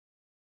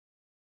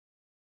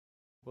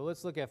Well,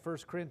 let's look at 1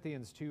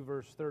 Corinthians 2,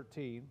 verse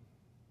 13.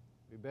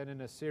 We've been in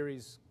a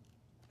series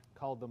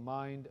called The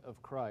Mind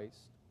of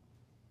Christ.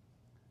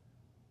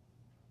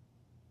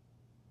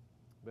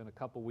 It's been a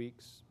couple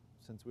weeks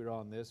since we were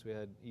on this. We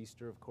had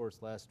Easter, of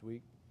course, last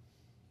week.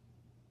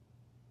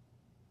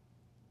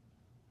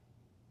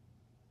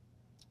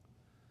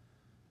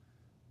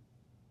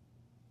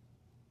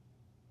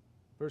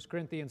 First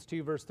Corinthians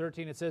 2, verse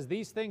 13, it says,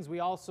 "These things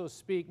we also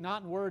speak,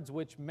 not in words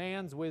which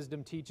man's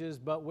wisdom teaches,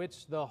 but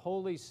which the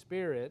Holy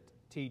Spirit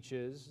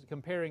teaches,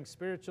 comparing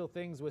spiritual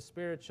things with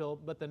spiritual.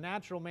 But the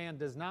natural man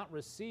does not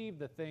receive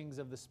the things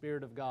of the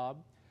Spirit of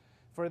God,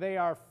 for they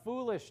are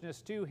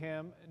foolishness to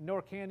him,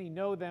 nor can he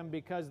know them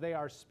because they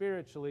are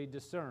spiritually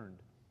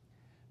discerned.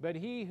 But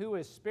he who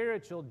is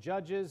spiritual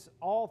judges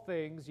all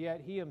things,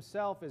 yet he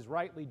himself is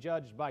rightly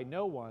judged by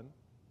no one.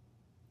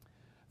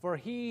 For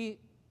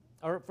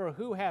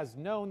who has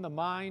known the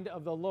mind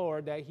of the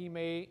Lord that he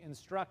may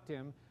instruct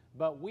him?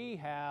 But we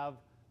have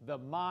the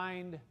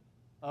mind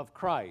of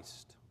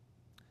Christ."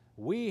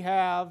 We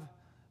have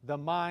the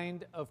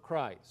mind of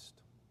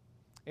Christ.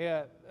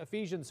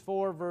 Ephesians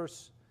 4,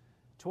 verse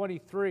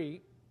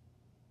 23.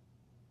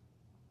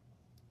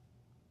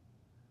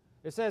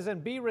 It says,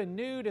 "And be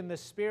renewed in the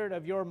spirit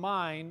of your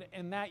mind,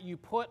 and that you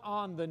put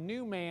on the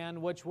new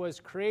man, which was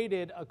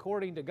created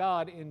according to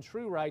God in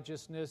true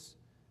righteousness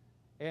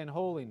and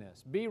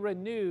holiness." Be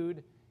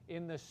renewed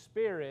in the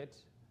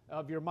spirit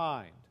of your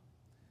mind.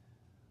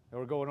 And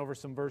we're going over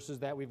some verses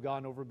that we've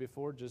gone over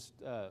before, just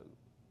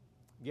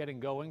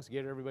getting going, so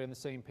get everybody on the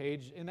same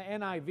page. In the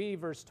NIV,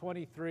 verse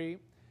 23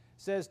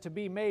 says, "To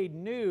be made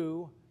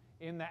new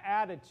in the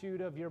attitude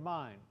of your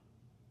mind."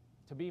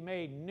 To be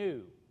made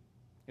new.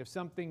 If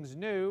something's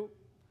new,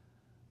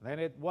 then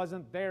it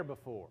wasn't there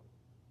before.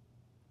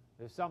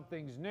 If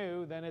something's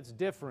new, then it's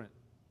different.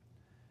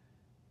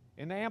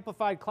 In the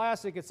Amplified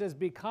Classic, it says,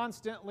 "Be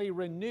constantly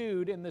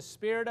renewed in the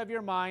spirit of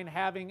your mind,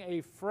 having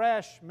a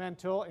fresh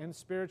mental and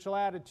spiritual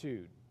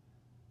attitude."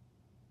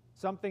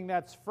 Something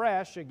that's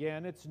fresh,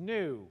 again, it's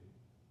new.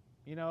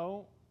 You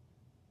know,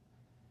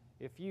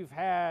 if you've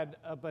had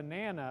a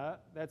banana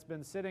that's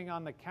been sitting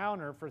on the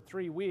counter for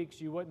 3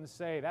 weeks, you wouldn't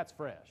say, "That's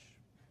fresh."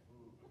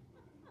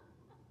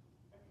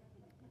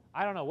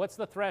 I don't know, what's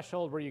the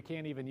threshold where you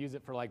can't even use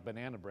it for like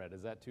banana bread?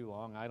 Is that too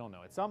long? I don't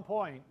know. At some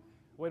point,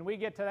 when we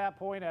get to that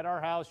point at our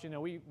house, you know,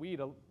 we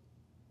eat a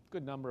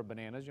good number of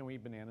bananas. You know, we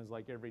eat bananas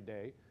like every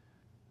day,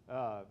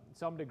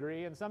 some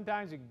degree. And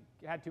sometimes you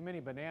had too many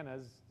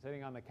bananas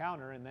sitting on the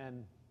counter, and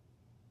then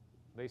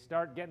they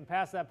start getting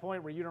past that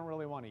point where you don't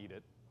really want to eat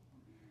it.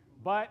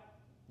 But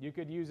you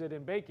could use it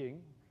in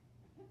baking.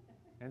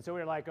 And so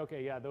we're like,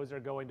 okay, yeah, those are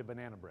going to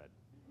banana bread.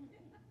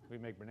 We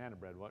make banana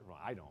bread. What? Well,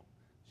 I don't.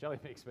 Shelly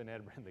makes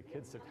banana bread. The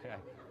kids today.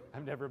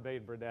 I've never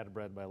made banana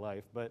bread in my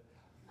life, but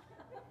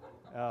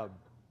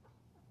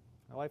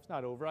my life's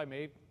not over. I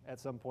may at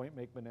some point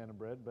make banana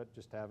bread, but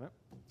just haven't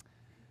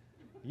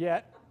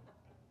yet.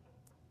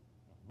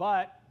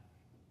 But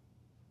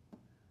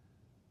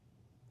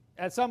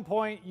at some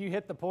point, you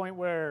hit the point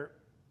where,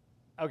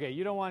 okay,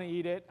 you don't want to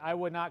eat it. I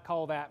would not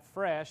call that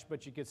fresh,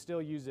 but you could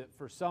still use it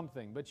for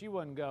something. But you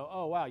wouldn't go,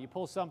 oh, wow, you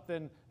pull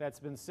something that's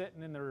been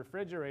sitting in the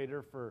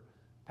refrigerator for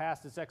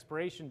past its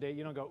expiration date.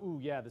 You don't go, ooh,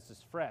 yeah, this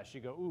is fresh.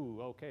 You go,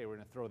 ooh, okay, we're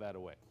going to throw that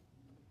away.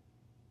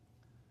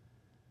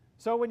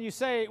 So when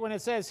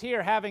it says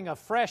here, having a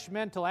fresh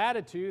mental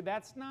attitude,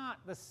 that's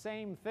not the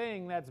same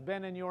thing that's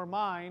been in your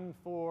mind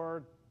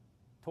for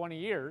 20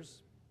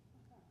 years.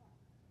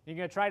 You're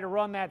going to try to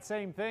run that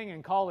same thing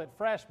and call it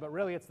fresh, but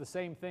really it's the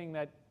same thing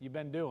that you've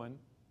been doing.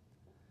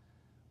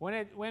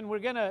 When we're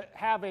going to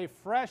have a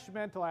fresh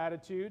mental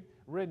attitude,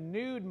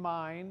 renewed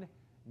mind,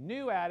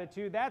 new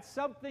attitude, that's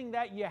something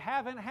that you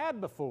haven't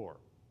had before.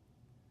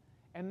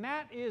 And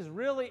that is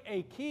really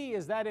a key,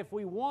 is that if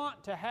we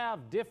want to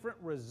have different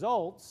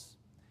results,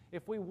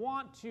 if we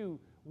want to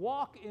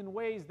walk in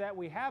ways that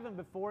we haven't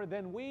before,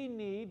 then we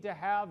need to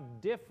have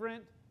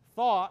different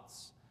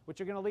thoughts,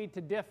 which are going to lead to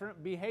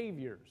different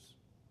behaviors.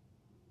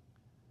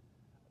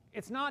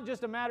 It's not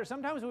just a matter,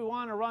 sometimes we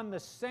want to run the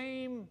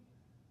same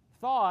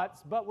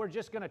thoughts, but we're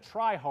just going to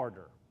try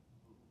harder.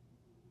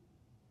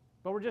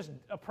 But we're just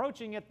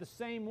approaching it the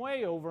same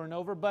way over and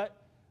over,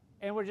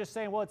 and we're just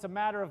saying, well, it's a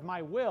matter of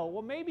my will.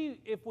 Well, maybe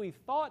if we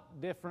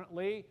thought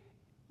differently,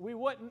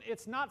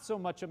 it's not so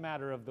much a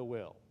matter of the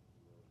will.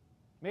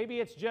 Maybe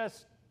it's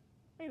just,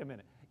 wait a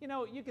minute. You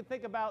know, you could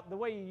think about the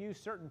way you use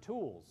certain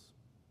tools.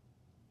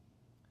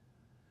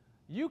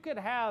 You could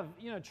have,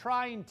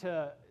 trying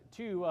to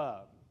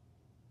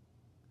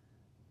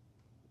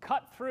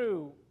cut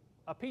through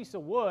a piece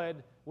of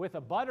wood with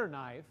a butter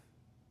knife.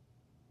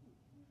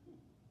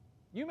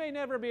 You may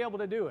never be able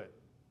to do it,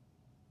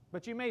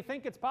 but you may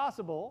think it's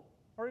possible.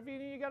 Or if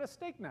you got a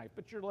steak knife,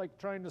 but you're like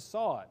trying to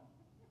saw it.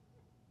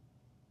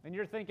 And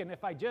you're thinking,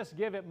 if I just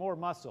give it more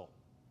muscle,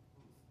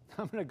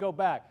 I'm going to go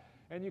back.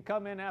 And you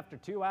come in after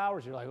 2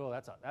 hours, you're like, oh,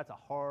 that's a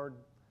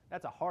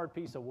hard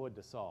piece of wood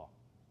to saw.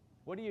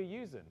 What are you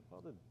using?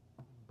 Well, the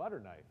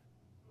butter knife.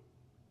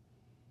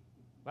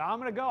 Well, I'm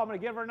going to go. I'm going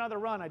to give her another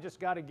run. I just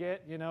got to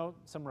get,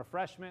 some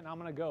refreshment, and I'm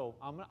going to go.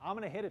 I'm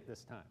going to hit it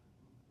this time.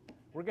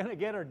 We're going to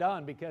get her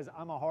done because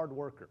I'm a hard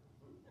worker.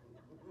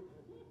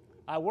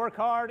 I work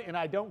hard, and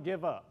I don't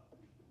give up.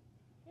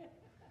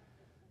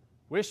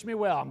 Wish me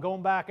well. I'm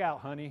going back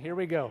out, honey. Here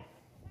we go.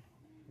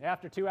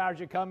 After 2 hours,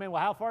 you come in.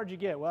 Well, how far did you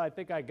get? Well, I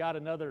think I got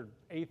another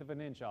 1/8 of an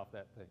inch off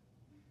that thing.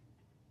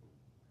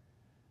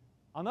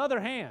 On the other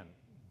hand,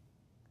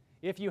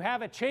 if you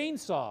have a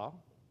chainsaw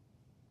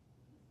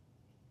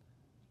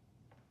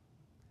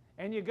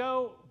and you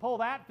go pull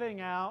that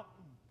thing out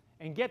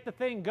and get the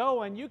thing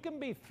going, you can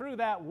be through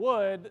that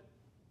wood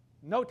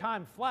no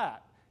time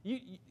flat.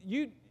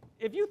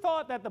 If you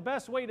thought that the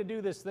best way to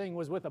do this thing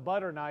was with a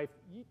butter knife,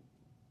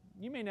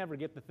 you may never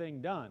get the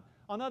thing done.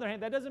 On the other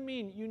hand, that doesn't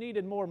mean you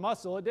needed more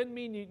muscle. It didn't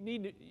mean you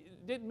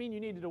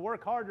needed to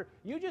work harder.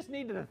 You just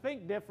needed to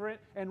think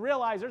different and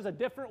realize there's a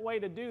different way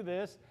to do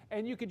this,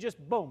 and you could just,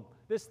 boom.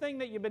 This thing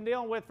that you've been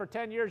dealing with for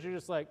 10 years, you're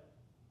just like,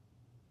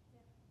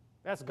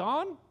 that's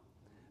gone?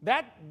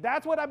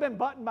 That's what I've been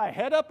butting my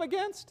head up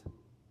against?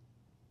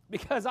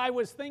 Because I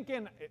was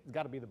thinking, it's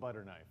got to be the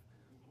butter knife.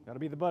 Got to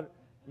be the butter.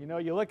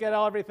 You look at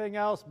everything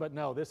else, but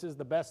no, this is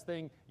the best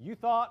thing. You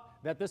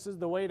thought that this is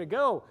the way to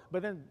go,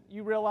 but then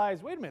you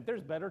realize, wait a minute,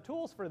 there's better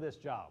tools for this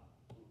job.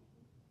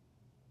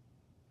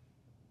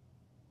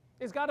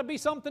 It's got to be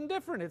something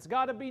different. It's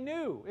got to be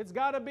new. It's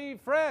got to be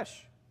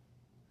fresh.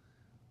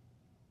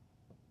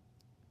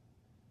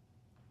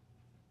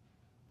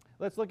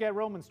 Let's look at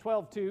Romans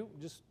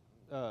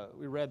 12:2.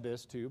 We read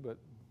this too, but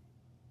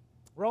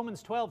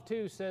Romans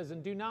 12:2 says,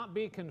 "And do not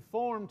be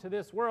conformed to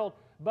this world,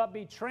 but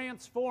be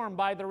transformed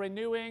by the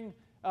renewing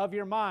of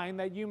your mind,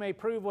 that you may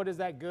prove what is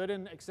that good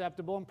and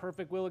acceptable and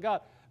perfect will of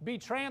God." Be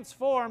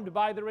transformed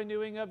by the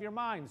renewing of your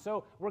mind.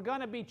 So we're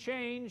going to be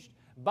changed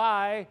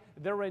by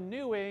the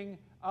renewing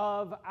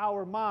of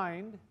our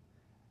mind.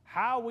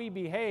 How we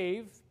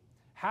behave,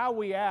 how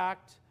we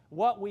act,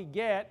 what we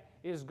get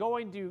is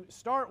going to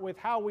start with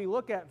how we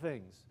look at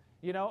things.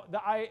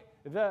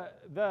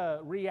 The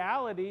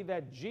reality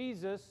that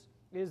Jesus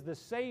is the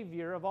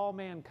Savior of all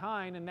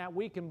mankind and that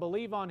we can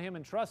believe on Him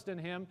and trust in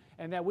Him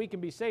and that we can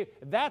be saved,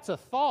 that's a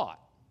thought.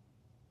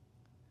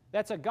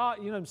 That's a God.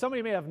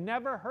 Somebody may have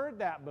never heard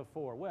that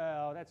before.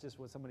 Well, that's just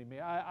what somebody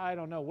may, I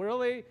don't know,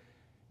 really?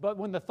 But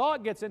when the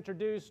thought gets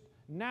introduced,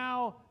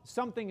 now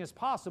something is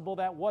possible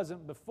that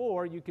wasn't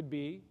before. You could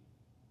be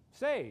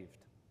saved.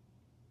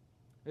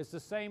 It's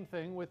the same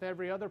thing with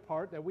every other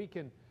part, that we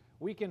can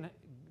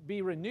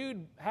be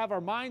renewed, have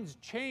our minds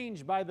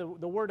changed by the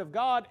Word of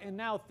God, and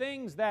now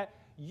things that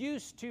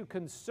used to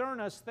concern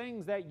us,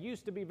 things that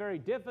used to be very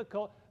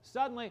difficult,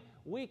 suddenly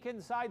we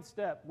can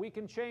sidestep, we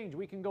can change,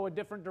 we can go a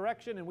different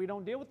direction, and we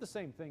don't deal with the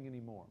same thing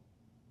anymore.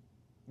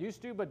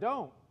 Used to, but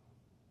don't.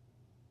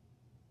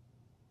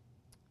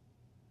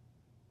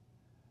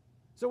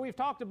 So we've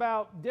talked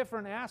about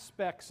different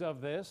aspects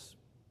of this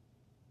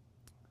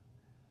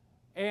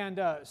and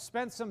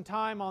spent some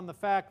time on the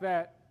fact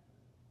that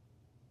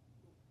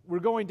we're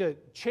going to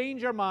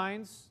change our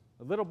minds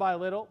little by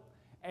little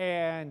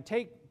and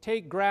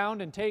take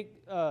ground and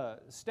take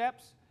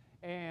steps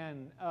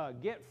and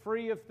get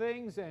free of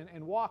things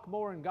and walk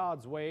more in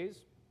God's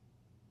ways.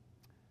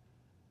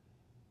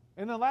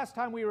 And then last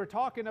time we were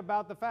talking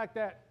about the fact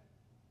that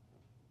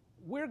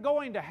we're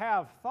going to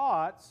have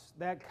thoughts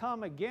that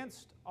come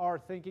against our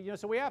thinking.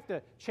 So we have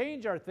to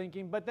change our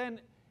thinking, but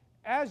then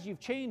as you've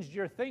changed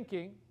your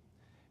thinking,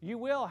 you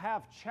will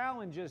have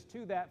challenges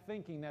to that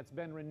thinking that's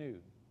been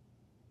renewed.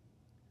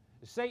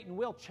 Satan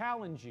will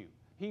challenge you.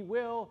 He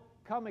will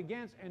come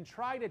against and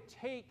try to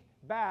take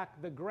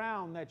back the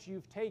ground that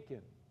you've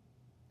taken.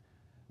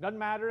 Doesn't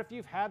matter if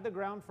you've had the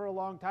ground for a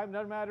long time.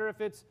 Doesn't matter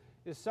if it's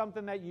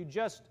something that you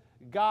just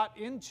got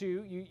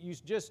into.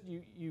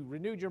 You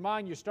renewed your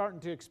mind. You're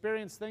starting to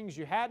experience things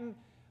you hadn't.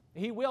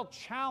 He will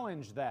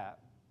challenge that.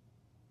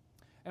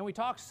 And we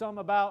talked some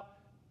about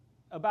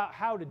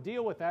how to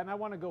deal with that, and I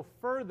want to go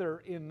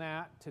further in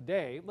that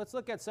today. Let's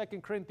look at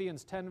 2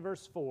 Corinthians 10,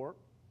 verse 4.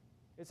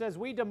 It says,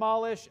 "We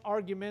demolish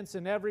arguments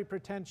and every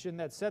pretension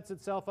that sets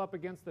itself up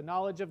against the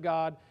knowledge of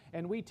God,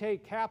 and we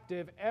take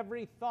captive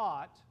every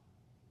thought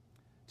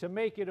to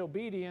make it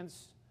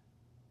obedient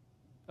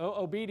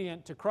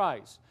to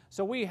Christ."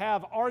 So we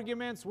have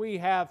arguments, we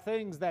have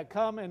things that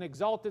come and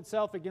exalt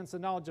itself against the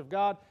knowledge of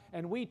God,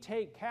 and we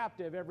take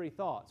captive every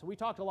thought. So we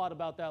talked a lot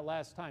about that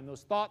last time,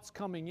 those thoughts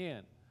coming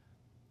in.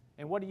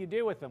 And what do you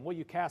do with them? Well,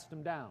 you cast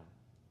them down.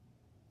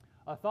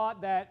 A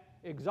thought that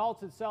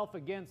exalts itself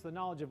against the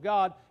knowledge of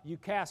God, you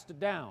cast it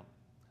down.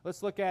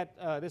 Let's look at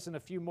this in a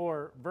few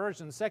more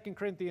versions. 2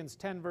 Corinthians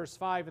 10, verse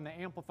 5 in the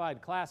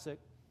Amplified Classic.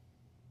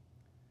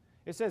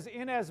 It says,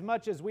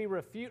 "Inasmuch as we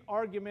refute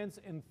arguments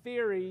and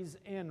theories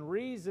and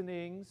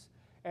reasonings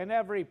and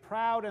every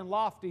proud and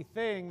lofty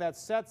thing that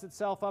sets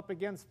itself up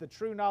against the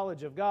true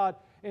knowledge of God,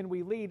 and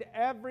we lead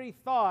every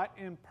thought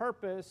and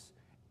purpose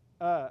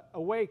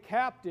away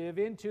captive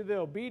into the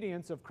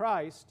obedience of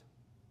Christ,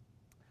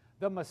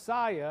 the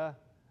Messiah,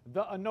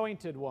 the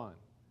Anointed One."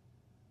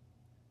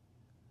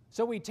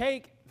 So we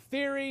take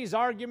theories,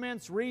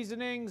 arguments,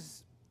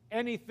 reasonings,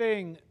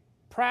 anything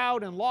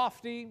proud and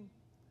lofty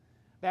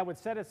that would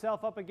set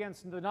itself up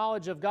against the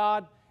knowledge of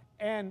God,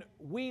 and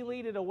we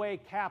lead it away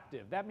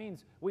captive. That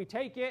means we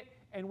take it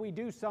and we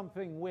do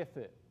something with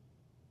it.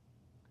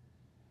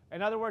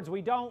 In other words,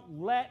 we don't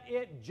let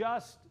it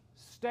just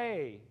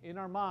stay in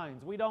our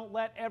minds. We don't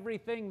let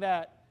everything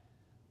that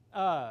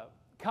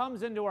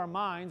comes into our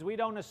minds, we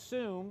don't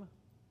assume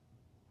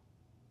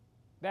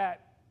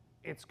that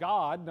it's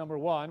God, number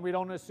one. We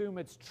don't assume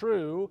it's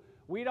true.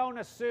 We don't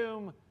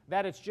assume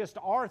that it's just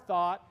our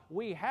thought.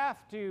 We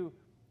have to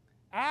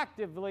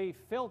actively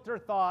filter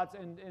thoughts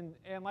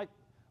and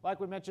like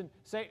we mentioned,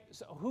 say,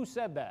 so who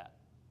said that?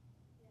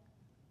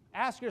 Yeah.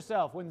 Ask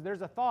yourself, when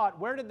there's a thought,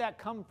 where did that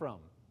come from?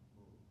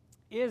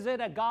 Is it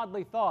a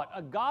godly thought?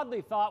 A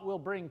godly thought will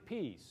bring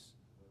peace.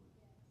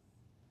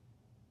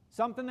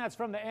 Something that's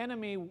from the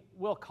enemy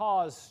will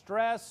cause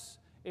stress,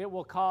 it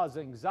will cause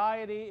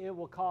anxiety, it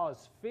will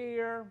cause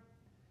fear.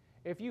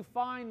 If you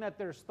find that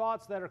there's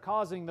thoughts that are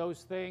causing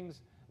those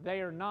things,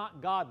 they are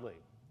not godly.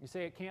 You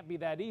say it can't be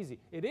that easy.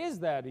 It is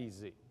that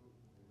easy.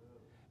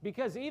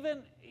 Because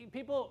even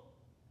people,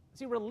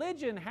 see,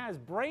 religion has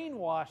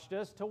brainwashed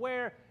us to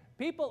where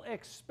people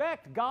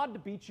expect God to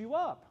beat you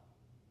up.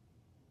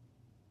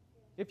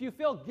 If you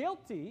feel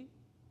guilty,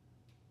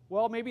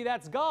 well, maybe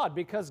that's God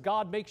because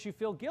God makes you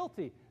feel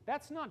guilty.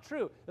 That's not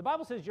true. The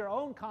Bible says your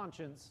own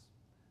conscience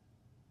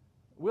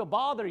will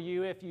bother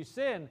you if you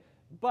sin,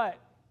 but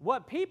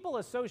what people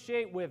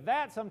associate with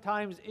that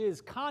sometimes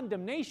is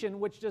condemnation,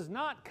 which does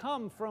not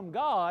come from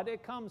God,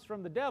 it comes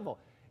from the devil.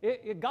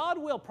 God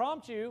will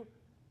prompt you,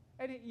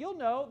 and you'll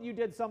know you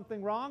did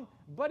something wrong,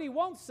 but He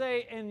won't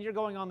say, and you're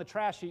going on the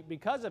trash heap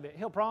because of it.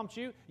 He'll prompt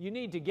you, you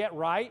need to get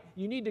right,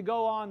 you need to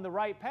go on the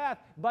right path,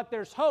 but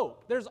there's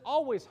hope. There's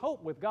always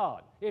hope with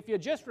God. If you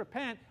just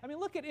repent, I mean,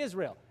 look at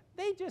Israel.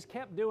 They just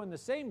kept doing the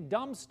same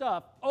dumb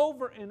stuff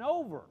over and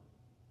over.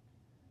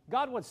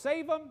 God would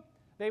save them.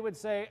 They would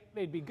say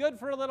they'd be good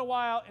for a little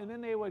while, and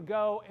then they would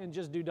go and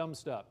just do dumb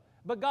stuff.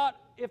 But God,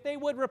 if they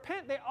would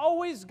repent, they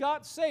always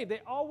got saved.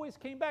 They always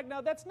came back.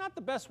 Now, that's not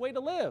the best way to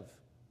live.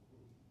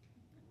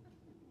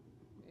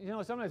 You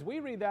know, sometimes we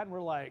read that and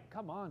we're like,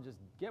 come on, just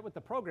get with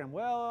the program.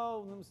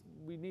 Well,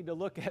 we need to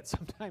look at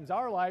sometimes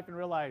our life and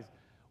realize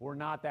we're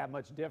not that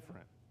much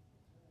different.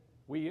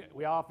 We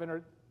often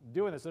are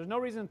doing this. There's no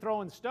reason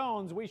throwing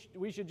stones.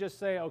 We should just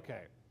say,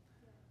 okay,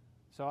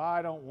 so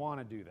I don't want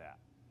to do that.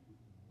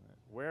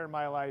 Where in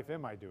my life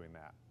am I doing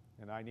that?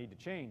 And I need to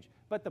change.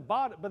 But the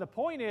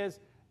point is,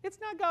 it's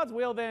not God's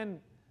will then.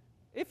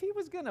 If He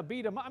was going to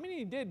beat him, I mean,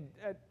 He did.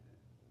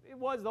 It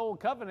was the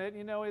old covenant.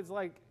 You know, it's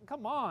like,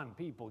 come on,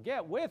 people,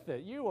 get with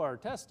it. You are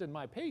testing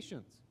my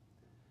patience.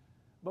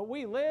 But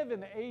we live in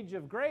the age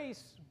of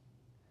grace,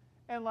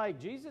 and like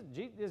Jesus,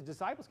 His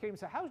disciples came and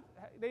said,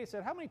 they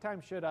said, how many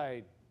times should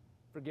I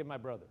forgive my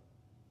brother?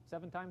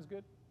 7 times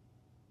good?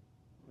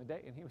 A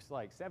day? And He was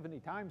like, 70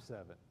 times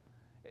 7.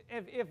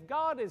 If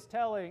God is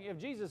telling, if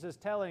Jesus is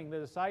telling the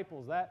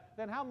disciples that,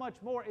 then how much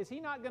more? Is He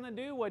not going to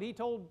do what He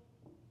told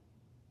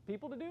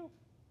people to do?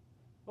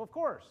 Well, of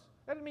course.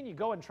 That doesn't mean you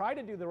go and try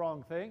to do the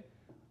wrong thing,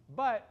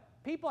 but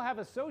people have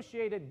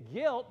associated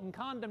guilt and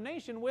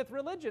condemnation with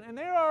religion, and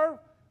there are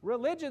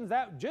religions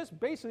that just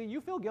basically you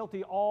feel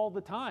guilty all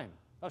the time.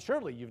 Well,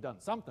 surely you've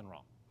done something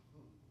wrong.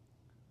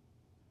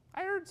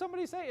 I heard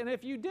somebody say, and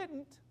if you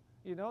didn't,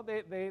 you know,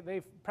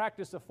 they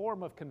practice a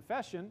form of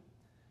confession.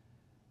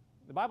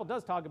 The Bible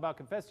does talk about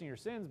confessing your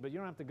sins, but you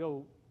don't have to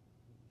go,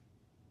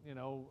 you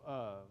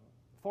know,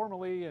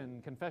 formally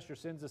and confess your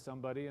sins to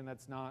somebody, and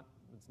that's not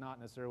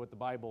necessarily what the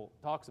Bible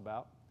talks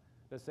about.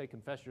 It does say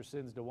confess your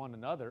sins to one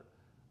another,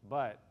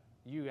 but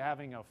you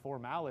having a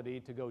formality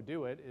to go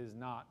do it is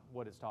not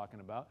what it's talking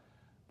about.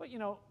 But, you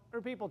know,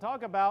 or people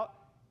talk about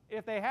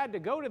if they had to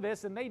go to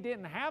this and they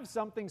didn't have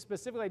something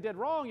specifically they did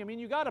wrong, I mean,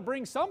 you got to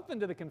bring something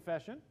to the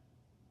confession.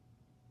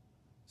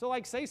 So,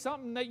 like, say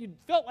something that you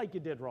felt like you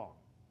did wrong.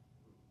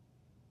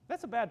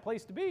 That's a bad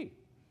place to be.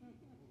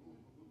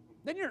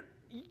 Then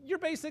you're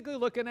basically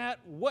looking at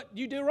what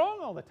you do wrong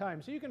all the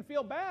time, so you can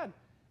feel bad.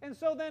 And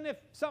so then if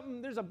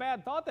there's a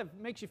bad thought that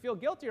makes you feel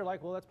guilty, you're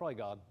like, well, that's probably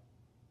God.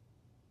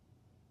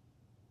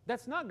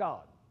 That's not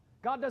God.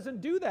 God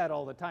doesn't do that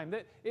all the time.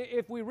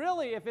 If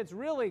it's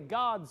really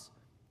God's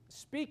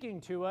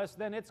speaking to us,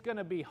 then it's going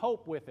to be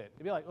hope with it.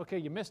 To be like, okay,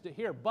 you missed it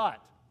here,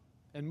 but,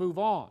 and move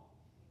on.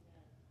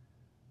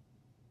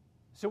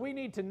 So we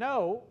need to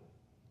know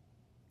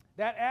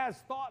that as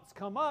thoughts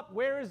come up,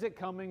 where is it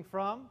coming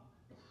from?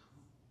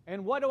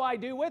 And what do I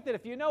do with it?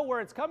 If you know where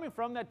it's coming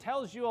from, that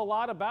tells you a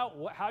lot about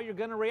how you're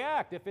going to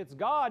react. If it's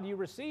God, you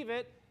receive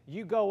it,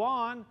 you go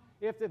on.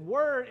 If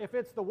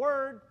it's the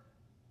Word,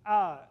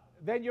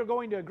 then you're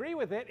going to agree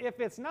with it. If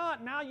it's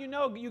not, now you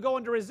know you go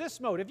into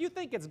resist mode. If you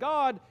think it's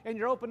God and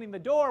you're opening the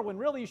door when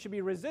really you should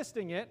be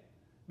resisting it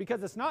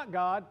because it's not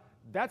God,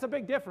 that's a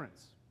big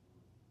difference.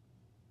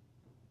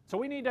 So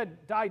we need to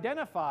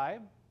identify,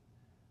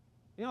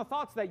 you know,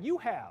 thoughts that you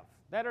have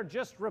that are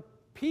just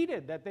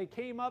repeated, that they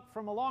came up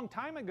from a long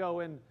time ago,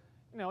 and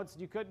you know,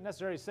 you couldn't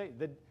necessarily say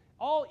that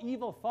all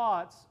evil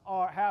thoughts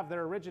have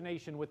their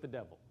origination with the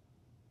devil.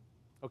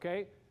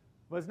 Okay?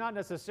 But it's not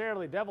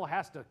necessarily the devil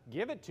has to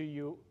give it to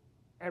you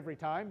every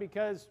time,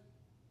 because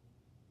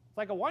it's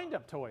like a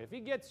wind-up toy. If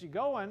he gets you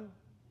going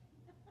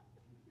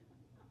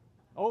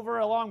over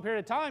a long period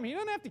of time, he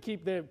doesn't have to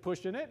keep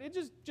pushing it. It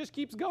just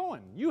keeps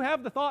going. You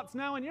have the thoughts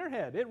now in your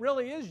head. It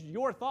really is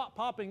your thought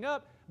popping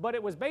up, but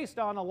it was based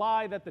on a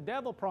lie that the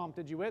devil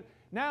prompted you with.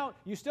 Now,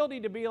 you still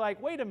need to be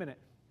like, wait a minute,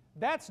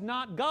 that's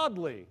not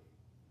godly.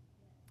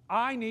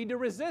 I need to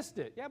resist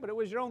it. Yeah, but it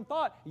was your own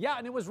thought. Yeah,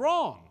 and it was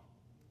wrong.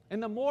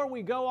 And the more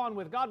we go on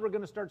with God, we're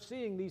going to start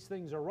seeing these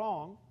things are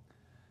wrong.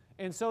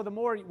 And so the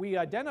more we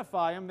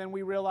identify them, then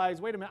we realize,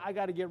 wait a minute, I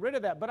got to get rid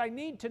of that. But I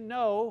need to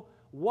know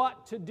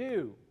what to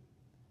do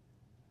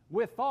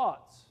with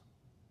thoughts.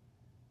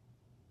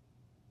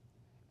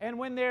 And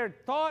when they're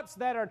thoughts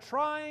that are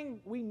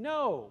trying, we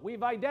know,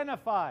 we've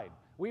identified,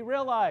 we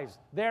realize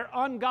they're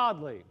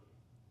ungodly.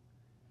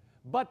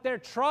 But they're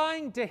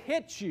trying to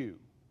hit you.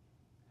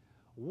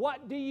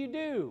 What do you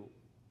do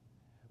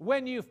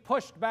when you've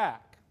pushed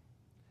back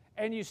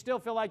and you still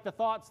feel like the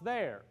thought's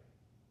there?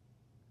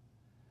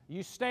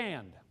 You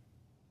stand.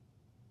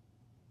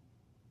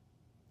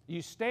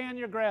 You stand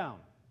your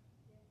ground.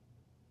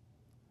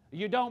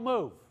 You don't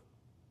move.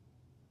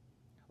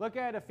 Look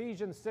at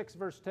Ephesians 6,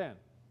 verse 10.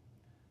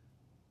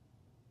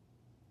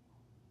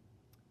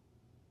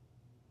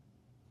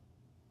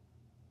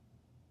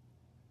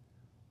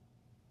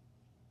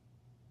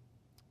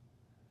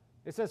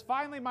 It says,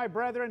 finally, my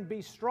brethren,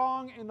 be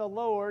strong in the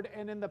Lord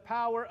and in the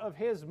power of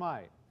His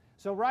might.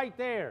 So right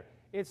there,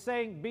 it's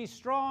saying, be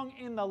strong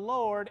in the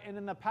Lord and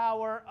in the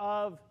power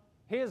of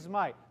His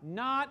might,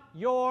 not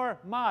your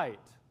might.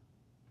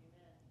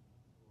 Amen.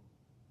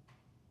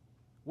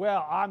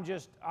 Well, I'm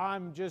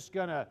just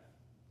going to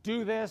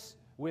do this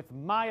with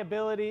my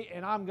ability,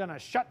 and I'm going to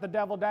shut the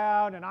devil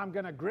down, and I'm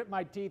going to grit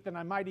my teeth, and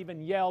I might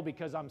even yell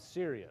because I'm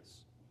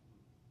serious.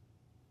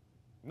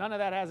 None of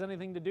that has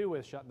anything to do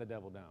with shutting the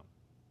devil down.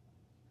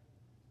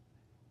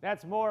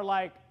 That's more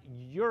like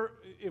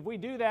if we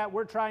do that,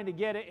 we're trying to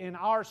get it in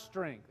our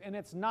strength. And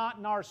it's not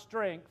in our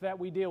strength that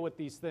we deal with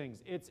these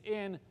things. It's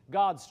in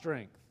God's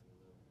strength.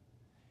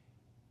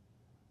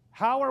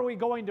 How are we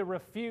going to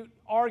refute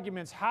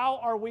arguments? How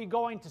are we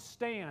going to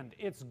stand?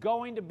 It's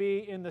going to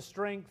be in the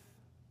strength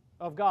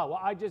of God.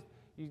 Well,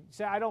 you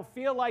say, I don't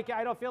feel like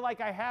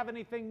I have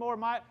anything more.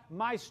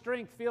 My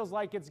strength feels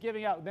like it's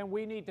giving out. Then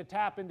we need to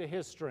tap into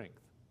His strength.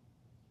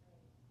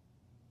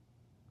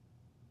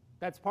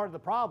 That's part of the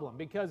problem,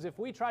 because if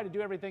we try to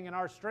do everything in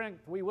our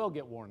strength, we will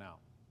get worn out.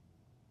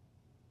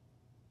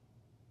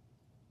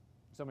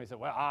 Somebody said,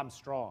 well, I'm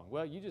strong.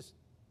 Well, you just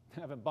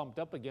haven't bumped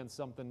up against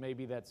something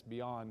maybe that's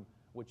beyond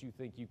what you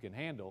think you can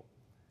handle.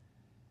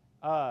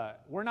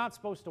 We're not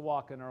supposed to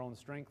walk in our own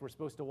strength. We're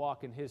supposed to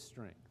walk in His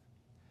strength.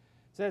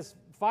 It says,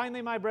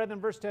 finally, my brethren,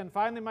 verse 10,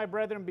 finally, my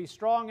brethren, be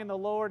strong in the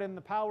Lord and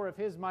the power of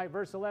His might.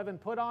 Verse 11,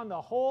 put on the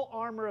whole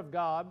armor of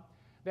God,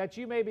 that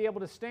you may be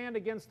able to stand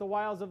against the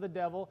wiles of the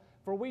devil.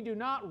 For we do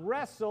not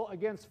wrestle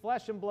against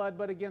flesh and blood,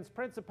 but against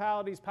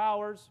principalities,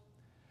 powers,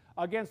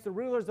 against the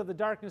rulers of the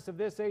darkness of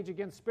this age,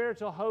 against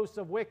spiritual hosts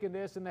of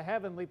wickedness in the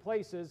heavenly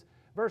places.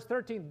 Verse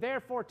 13,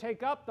 therefore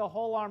take up the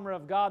whole armor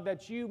of God,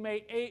 that you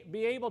may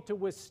be able to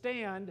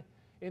withstand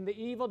in the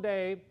evil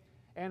day,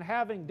 and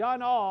having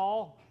done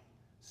all,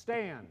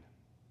 stand.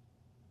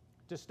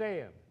 To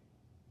stand.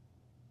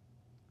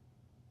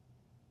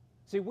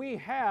 See, we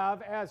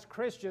have, as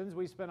Christians,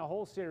 we spent a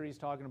whole series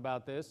talking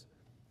about this,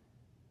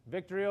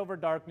 victory over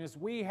darkness.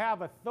 We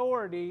have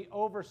authority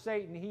over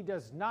Satan. He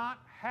does not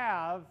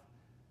have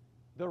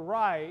the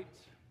right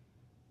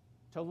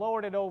to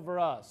lord it over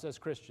us as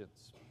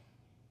Christians.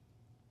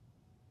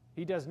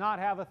 He does not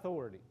have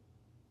authority.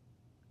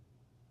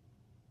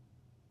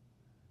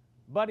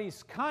 But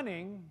he's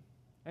cunning,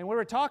 and we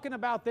were talking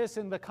about this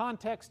in the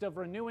context of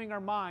renewing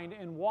our mind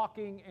and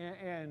walking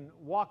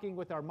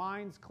with our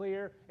minds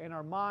clear and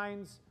our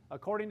minds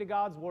according to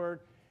God's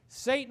Word.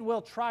 Satan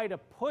will try to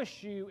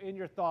push you in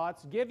your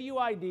thoughts, give you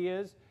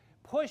ideas,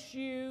 push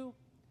you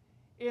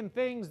in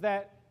things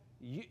that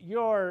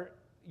you're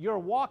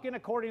walking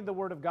according to the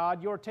Word of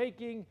God, you're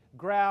taking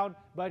ground,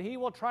 but he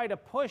will try to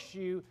push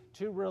you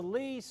to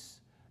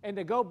release and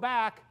to go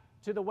back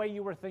to the way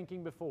you were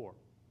thinking before.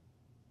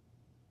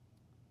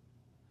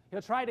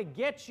 He'll try to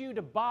get you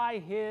to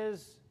buy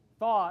his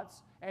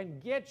thoughts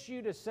and get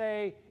you to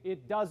say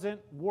it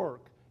doesn't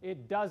work.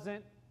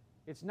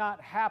 It's not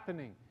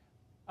happening.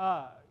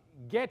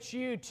 Get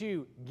you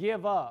to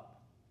give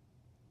up.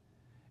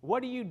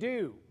 What do you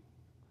do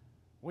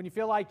when you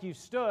feel like you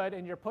stood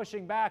and you're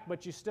pushing back,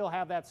 but you still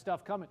have that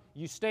stuff coming?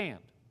 You stand.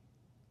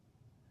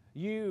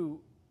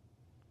 You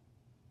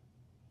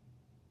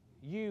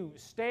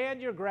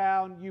stand your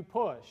ground, you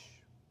push.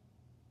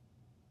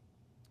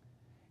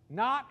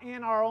 Not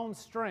in our own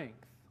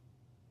strength,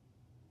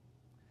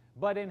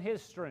 but in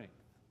His strength.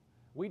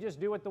 We just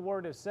do what the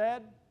Word has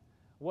said,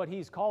 what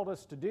He's called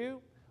us to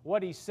do,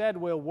 what He said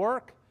will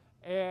work,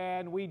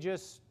 and we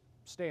just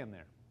stand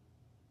there.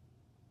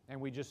 And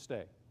we just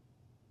stay.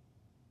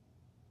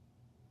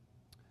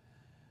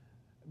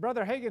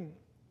 Brother Hagin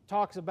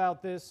talks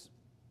about this.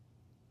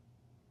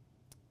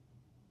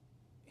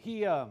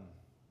 He,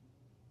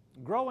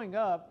 growing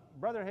up,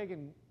 Brother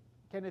Hagin,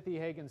 Kenneth E.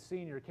 Hagin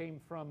Sr., came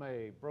from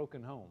a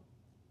broken home.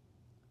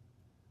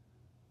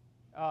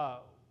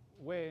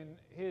 When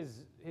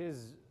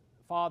his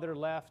father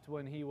left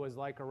when he was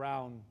like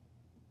around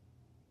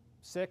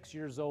 6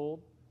 years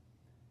old,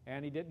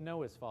 and he didn't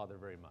know his father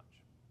very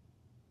much.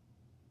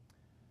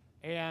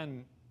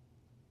 And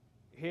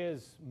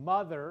his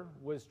mother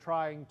was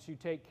trying to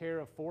take care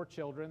of 4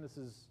 children. This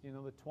is, the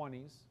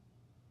 20s,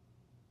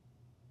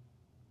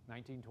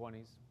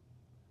 1920s.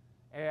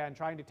 And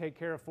trying to take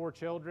care of 4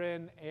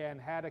 children, and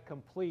had a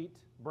complete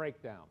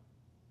breakdown.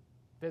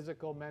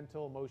 Physical,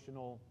 mental,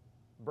 emotional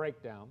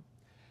breakdown.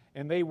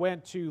 And they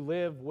went to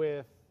live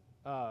with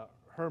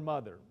her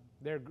mother,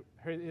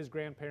 his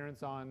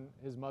grandparents on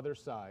his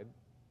mother's side.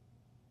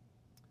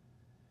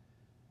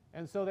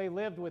 And so they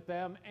lived with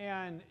them,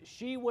 and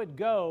she would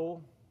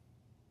go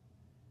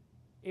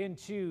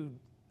into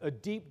a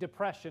deep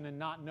depression and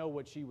not know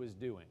what she was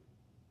doing.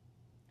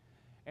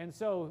 And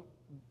so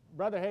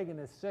Brother Hagin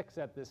is 6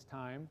 at this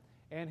time,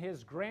 and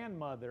his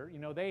grandmother,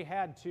 they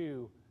had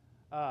to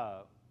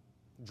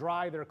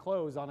dry their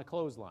clothes on a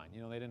clothesline.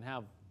 They didn't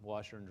have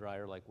washer and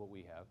dryer like what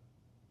we have.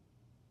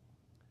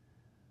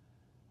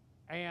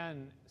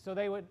 And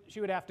so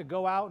she would have to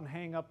go out and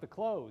hang up the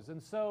clothes.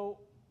 And so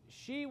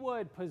she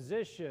would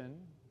position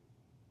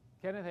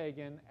Kenneth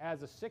Hagin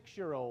as a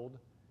 6-year-old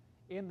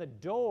in the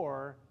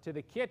door to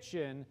the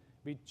kitchen.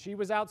 She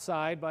was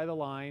outside by the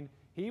line.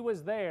 He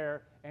was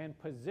there, and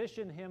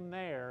position him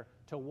there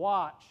to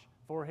watch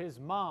for his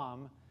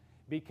mom,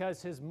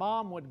 because his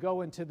mom would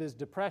go into these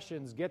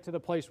depressions, get to the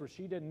place where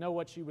she didn't know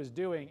what she was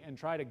doing, and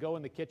try to go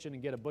in the kitchen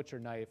and get a butcher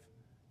knife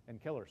and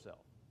kill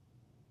herself.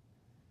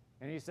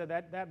 And he said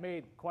that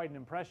made quite an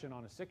impression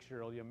on a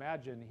 6-year-old. You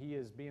imagine he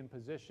is being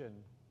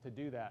positioned to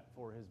do that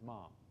for his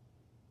mom.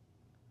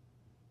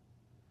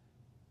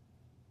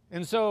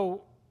 And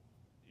so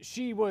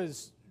she would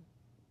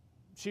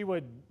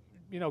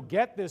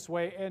get this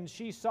way, and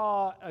she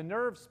saw a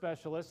nerve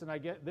specialist,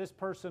 and this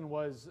person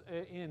was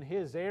in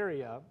his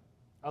area,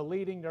 a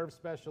leading nerve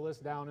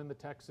specialist down in the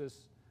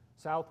Texas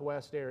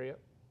Southwest area.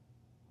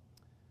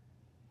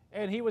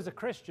 And he was a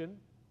Christian.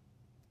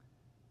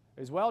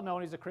 He's well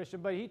known, he's a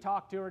Christian, but he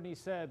talked to her and he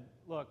said,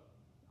 "Look,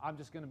 I'm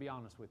just going to be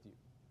honest with you.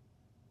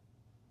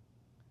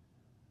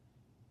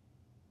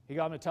 He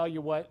goes, I'm going to tell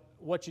you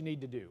what you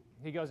need to do."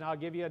 He goes, "Now I'll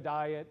give you a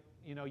diet.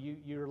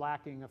 You're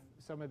lacking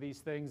some of these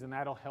things, and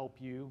that'll help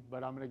you,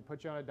 but I'm going to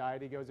put you on a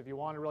diet." He goes, "If you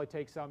want to really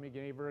take some, you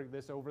can give her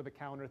this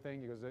over-the-counter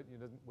thing." He goes,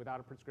 "Without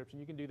a prescription,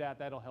 you can do that.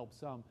 That'll help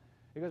some."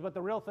 He goes, "But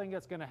the real thing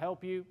that's going to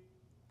help you,"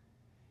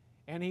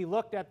 and he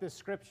looked at this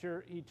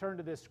scripture, he turned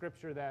to this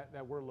scripture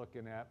that we're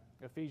looking at,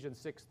 Ephesians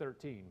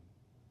 6:13.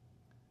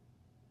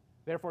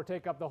 "Therefore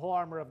take up the whole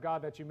armor of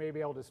God, that you may be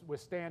able to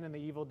withstand in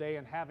the evil day,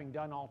 and having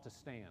done all to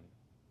stand."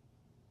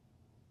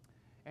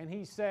 And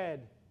he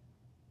said,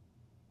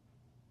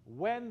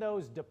 when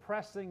those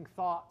depressing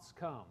thoughts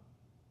come,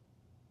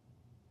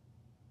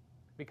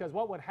 because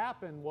what would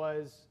happen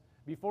was,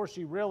 before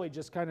she really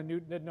just kind of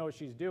didn't know what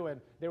she's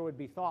doing, there would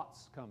be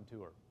thoughts come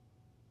to her.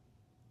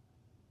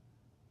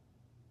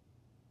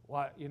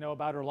 What,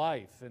 about her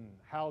life and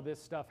how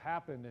this stuff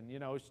happened, and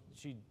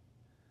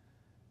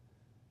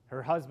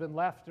her husband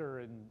left her,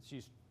 and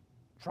she's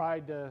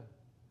tried to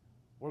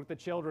work the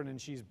children, and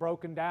she's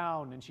broken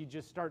down, and she'd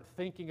just start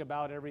thinking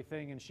about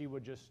everything, and she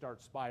would just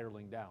start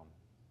spiraling down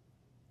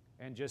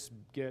and just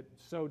get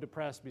so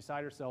depressed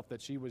beside herself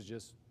that she was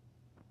just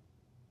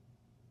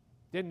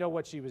didn't know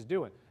what she was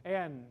doing.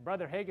 And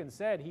Brother Hagin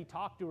said he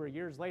talked to her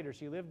years later.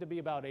 She lived to be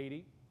about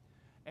 80.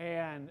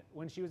 And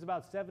when she was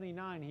about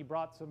 79, he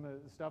brought some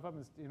stuff up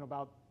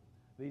about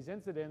these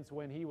incidents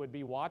when he would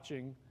be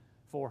watching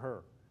for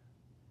her.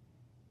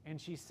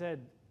 And she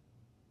said,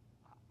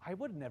 "I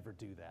would never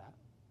do that."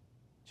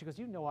 She goes,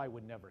 "I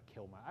would never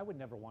I would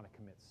never want to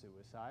commit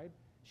suicide."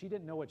 She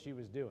didn't know what she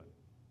was doing.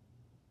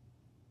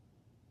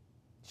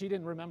 She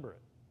didn't remember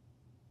it.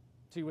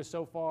 She was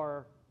so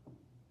far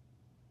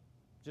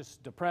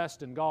just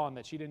depressed and gone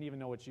that she didn't even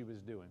know what she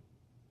was doing.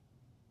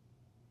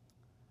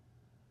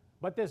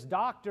 But this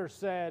doctor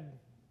said,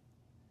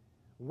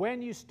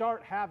 when you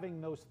start having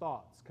those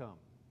thoughts come,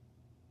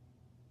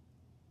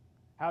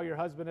 how your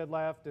husband had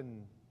left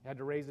and had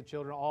to raise the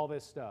children, all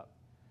this stuff,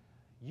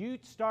 you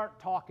start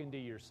talking to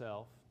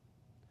yourself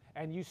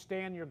and you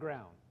stand your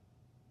ground.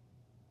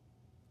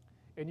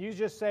 And you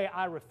just say,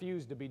 "I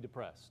refuse to be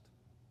depressed."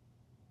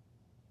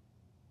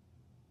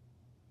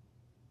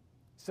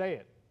 Say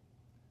it.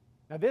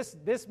 Now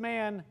this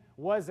man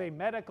was a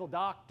medical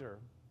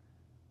doctor,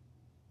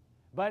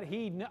 but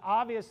he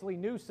obviously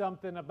knew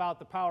something about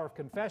the power of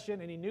confession,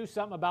 and he knew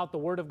something about the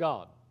Word of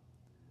God.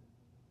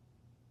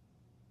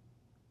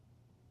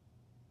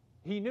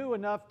 He knew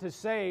enough to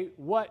say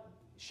what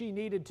she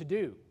needed to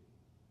do.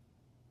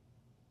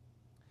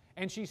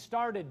 And she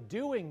started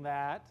doing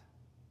that,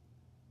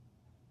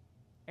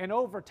 and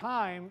over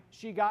time,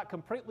 she got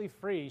completely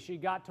free. She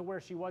got to where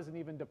she wasn't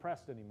even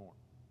depressed anymore.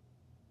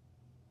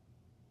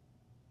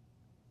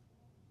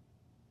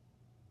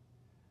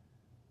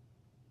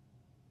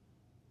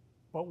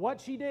 But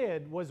what she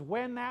did was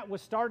when that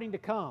was starting to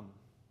come,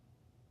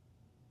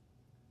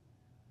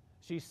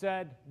 she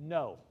said,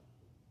 no,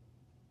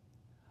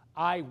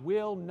 I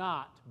will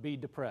not be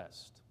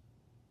depressed.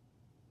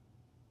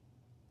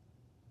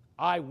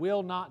 I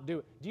will not do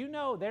it. Do you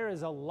know there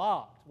is a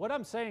lot? What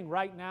I'm saying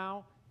right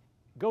now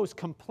goes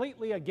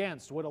completely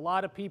against what a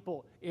lot of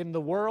people in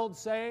the world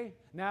say.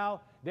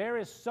 Now, there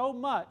is so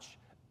much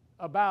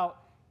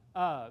about,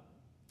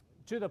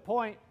 to the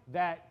point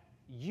that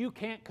you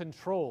can't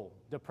control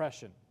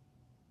depression.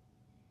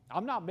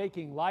 I'm not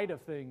making light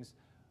of things,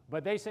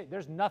 but they say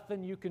there's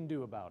nothing you can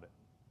do about it.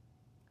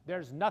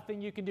 There's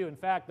nothing you can do. In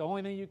fact, the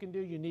only thing you can do,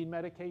 you need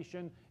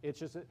medication. It's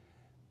just,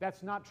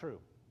 that's not true.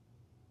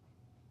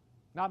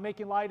 Not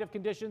making light of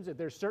conditions, if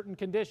there's certain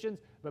conditions,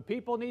 but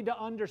people need to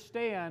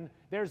understand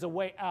there's a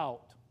way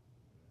out.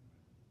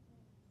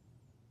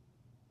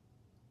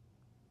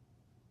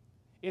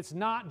 It's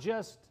not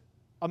just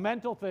a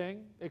mental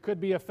thing. It could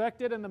be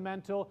affected in the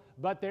mental,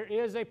 but there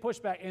is a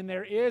pushback, and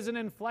there is an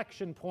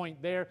inflection point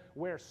there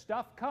where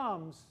stuff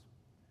comes,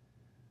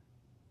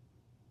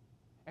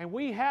 and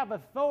we have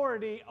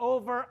authority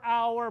over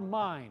our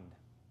mind.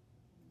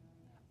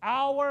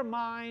 Our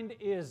mind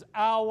is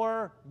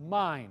our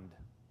mind.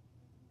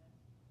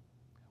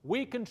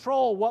 We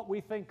control what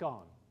we think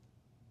on.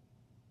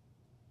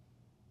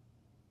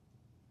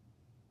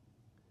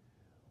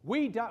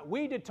 We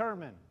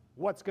determine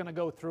what's going to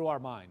go through our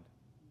mind.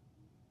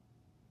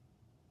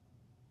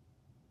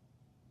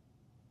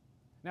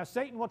 Now,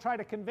 Satan will try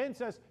to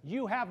convince us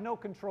you have no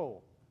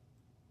control.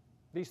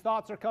 These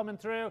thoughts are coming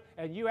through,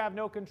 and you have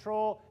no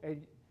control.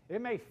 And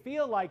it may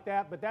feel like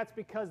that, but that's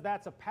because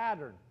that's a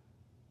pattern.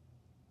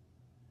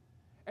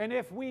 And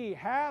if we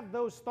have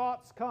those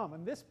thoughts come,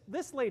 and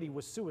this lady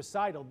was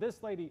suicidal.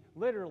 This lady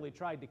literally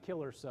tried to kill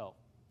herself,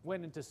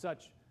 went into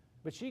such,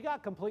 but she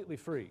got completely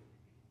free.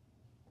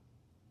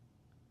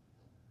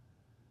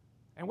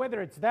 And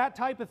whether it's that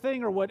type of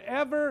thing or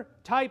whatever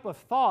type of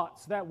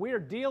thoughts that we're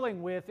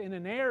dealing with in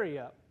an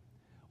area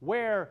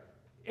where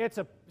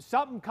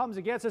something comes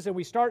against us and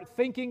we start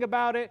thinking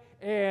about it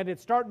and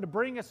it's starting to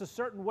bring us a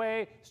certain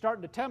way,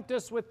 starting to tempt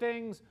us with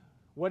things,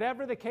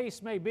 whatever the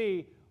case may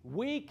be,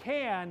 we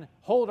can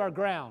hold our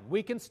ground.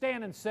 We can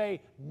stand and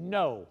say,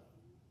 no.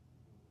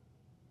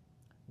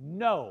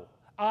 No,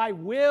 I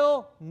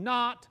will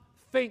not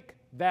think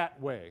that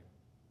way.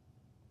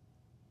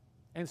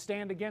 And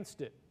stand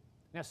against it.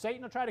 Now,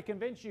 Satan will try to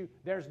convince you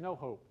there's no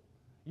hope.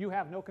 You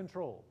have no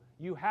control.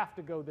 You have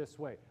to go this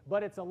way.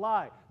 But it's a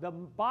lie. The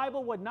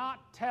Bible would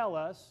not tell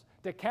us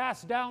to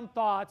cast down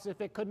thoughts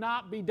if it could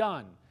not be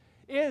done.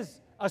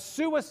 Is a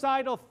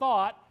suicidal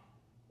thought,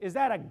 is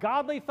that a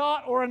godly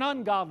thought or an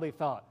ungodly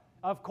thought?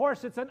 Of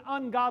course, it's an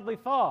ungodly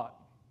thought.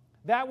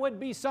 That would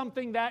be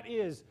something that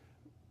is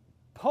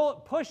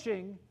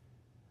pushing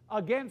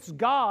against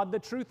God, the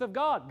truth of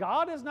God.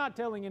 God is not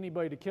telling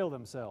anybody to kill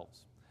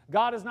themselves.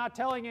 God is not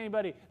telling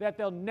anybody that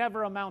they'll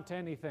never amount to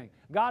anything.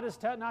 God is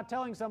not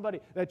telling somebody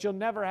that you'll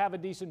never have a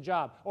decent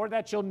job or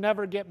that you'll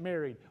never get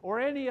married, or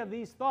any of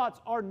these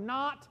thoughts are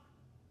not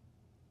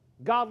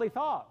godly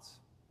thoughts.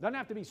 It doesn't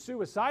have to be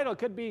suicidal. It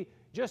could be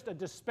just a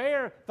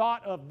despair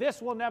thought of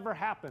this will never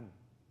happen.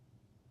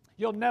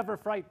 You'll never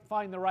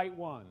find the right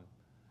one.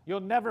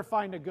 You'll never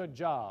find a good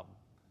job.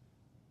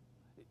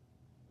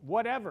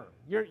 Whatever.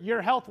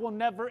 Your health will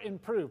never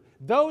improve.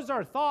 Those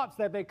are thoughts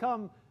that they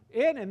come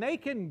in and they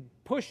can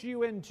push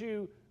you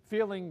into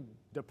feeling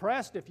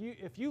depressed. If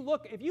you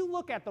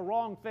look at the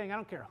wrong thing, I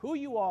don't care who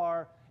you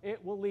are,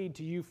 it will lead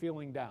to you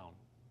feeling down.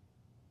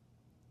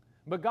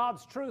 But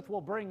God's truth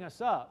will bring us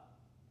up.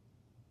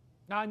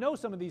 Now, I know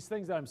some of these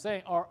things that I'm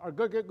saying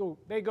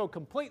they go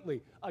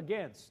completely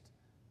against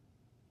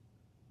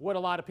what a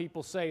lot of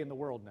people say in the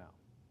world now.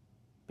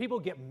 People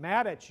get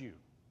mad at you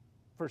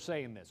for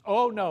saying this.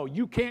 Oh, no,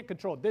 you can't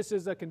control it. This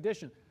is a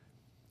condition.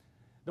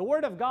 The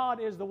Word of God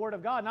is the Word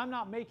of God, and I'm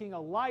not making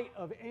a light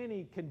of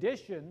any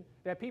condition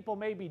that people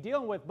may be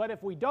dealing with, but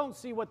if we don't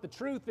see what the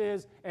truth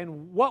is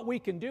and what we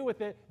can do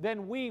with it,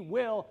 then we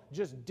will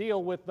just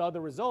deal with the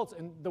other results,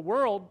 and the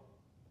world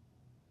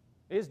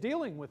is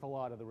dealing with a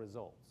lot of the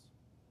results.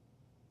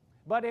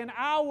 But in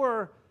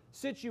our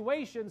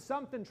situation,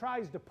 something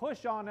tries to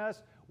push on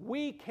us,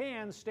 we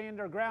can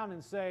stand our ground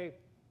and say,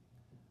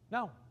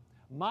 no,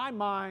 my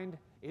mind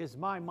is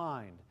my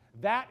mind.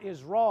 That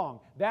is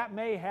wrong. That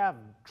may have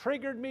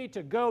triggered me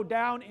to go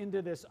down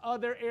into this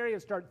other area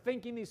and start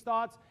thinking these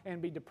thoughts and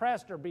be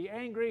depressed or be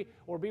angry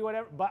or be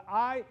whatever, but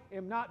I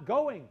am not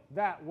going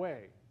that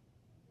way.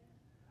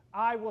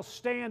 I will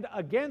stand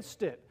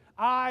against it.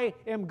 I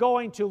am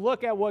going to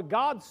look at what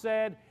God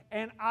said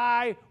and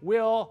I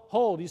will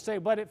hold. You say,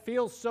 but it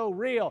feels so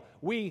real.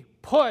 We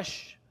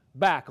push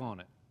back on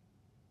it.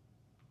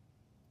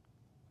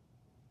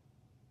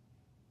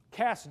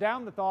 Cast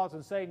down the thoughts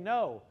and say,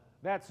 no,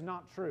 that's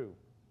not true.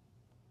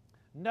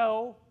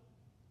 No,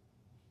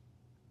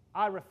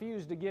 I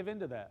refuse to give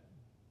into that.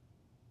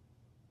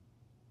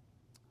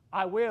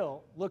 I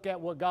will look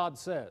at what God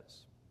says.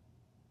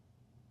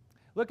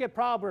 Look at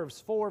Proverbs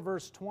 4,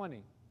 verse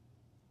 20.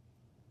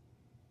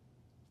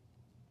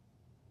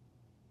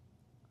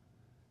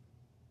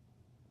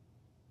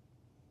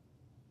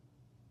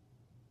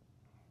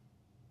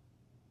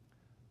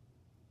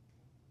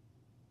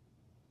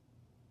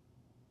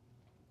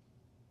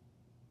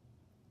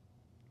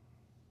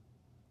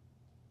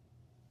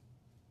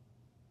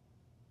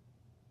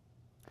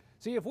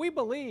 See, if we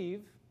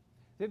believe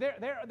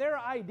that there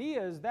are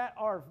ideas that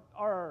are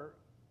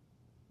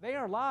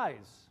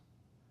lies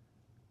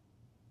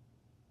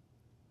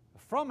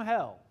from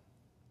hell,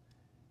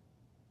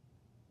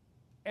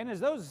 and as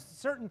those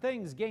certain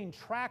things gain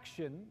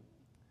traction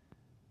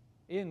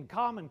in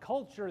common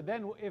culture,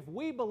 then if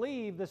we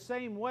believe the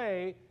same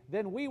way,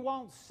 then we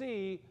won't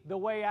see the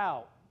way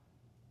out.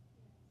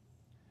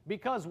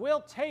 Because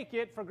we'll take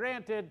it for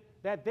granted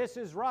that this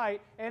is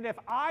right, and if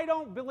I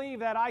don't believe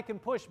that I can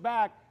push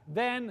back,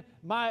 then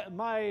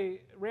my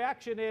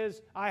reaction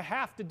is I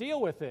have to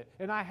deal with it,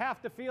 and I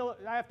have to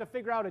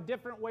figure out a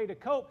different way to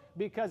cope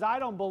because I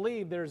don't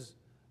believe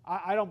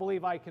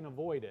I can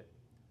avoid it.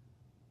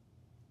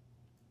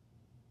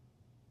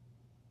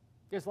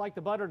 It's like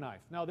the butter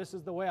knife. No, this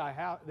is the way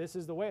this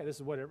is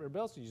what everybody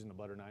else is using the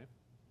butter knife.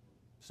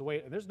 It's the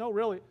way,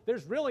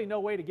 there's really no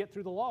way to get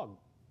through the log.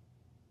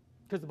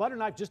 Because the butter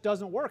knife just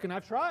doesn't work, and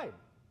I've tried.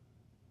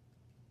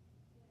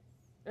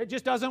 It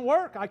just doesn't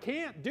work. I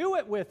can't do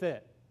it with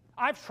it.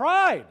 I've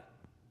tried.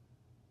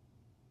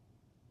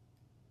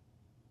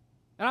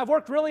 And I've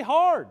worked really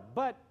hard,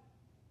 but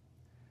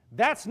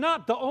that's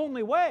not the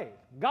only way.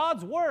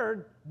 God's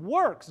Word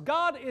works.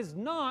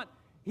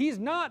 He's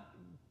not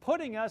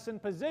putting us in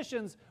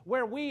positions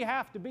where we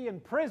have to be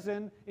in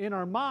prison in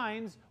our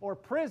minds or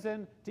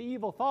prison to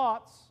evil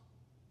thoughts.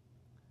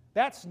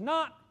 That's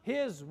not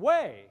His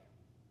way.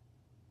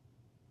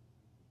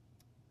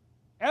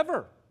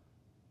 Ever.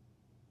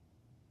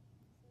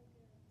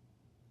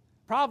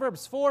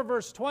 Proverbs 4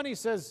 verse 20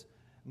 says,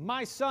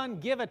 "My son,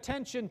 give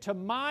attention to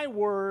my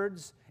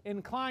words,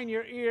 incline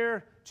your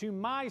ear to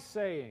my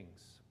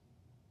sayings.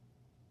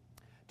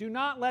 Do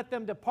not let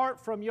them depart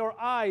from your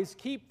eyes.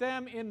 Keep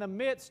them in the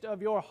midst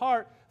of your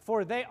heart,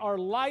 for they are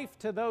life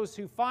to those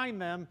who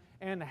find them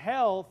and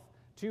health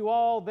to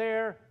all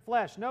their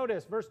flesh."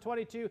 Notice verse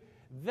 22,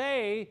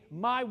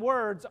 my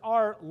words,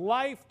 are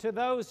life to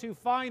those who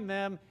find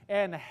them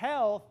and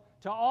health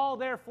to all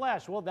their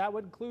flesh. Well, that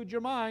would include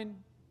your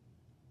mind.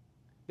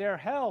 Their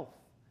health.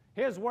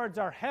 His words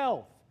are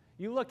health.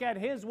 You look at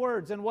His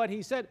words and what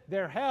He said,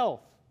 they're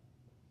health.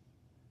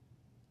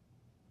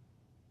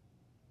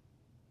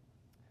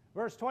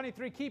 Verse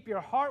 23, "Keep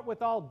your heart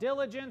with all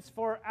diligence,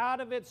 for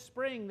out of it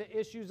spring the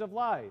issues of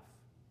life."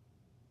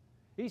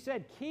 He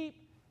said,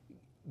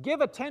 give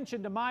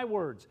attention to my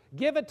words.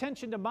 Give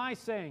attention to my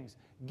sayings.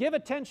 Give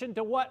attention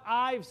to what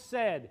I've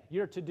said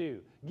you're to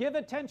do. Give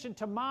attention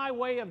to my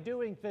way of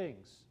doing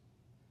things.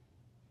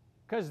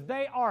 Because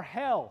they are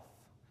health.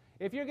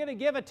 If you're going to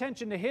give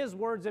attention to His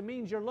words, it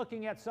means you're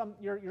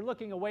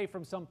looking away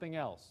from something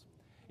else.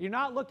 You're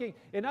not looking,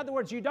 in other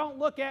words, you don't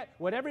look at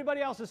what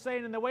everybody else is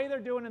saying and the way they're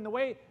doing and the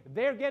way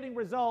they're getting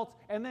results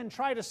and then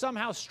try to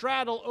somehow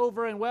straddle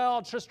over and, well,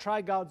 I'll just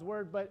try God's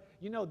Word, but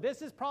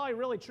this is probably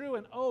really true,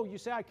 and you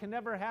say I can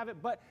never have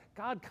it, but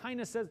God kind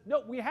of says,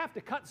 no, we have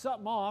to cut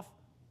something off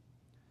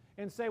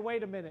and say,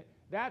 wait a minute,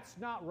 that's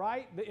not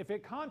right. If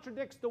it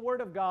contradicts the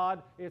Word of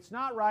God, it's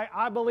not right.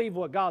 I believe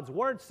what God's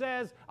Word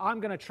says.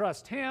 I'm going to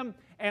trust Him,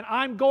 and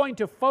I'm going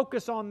to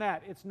focus on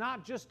that. It's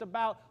not just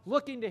about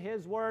looking to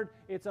His Word.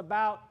 It's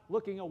about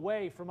looking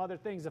away from other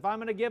things. If I'm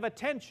going to give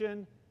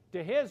attention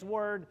to His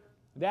Word,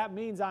 that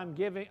means I'm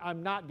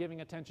not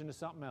giving attention to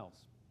something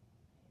else.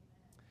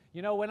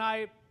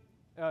 When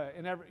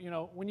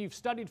you've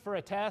studied for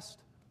a test,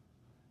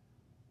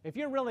 if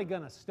you're really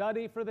going to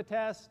study for the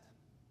test,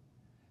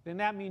 then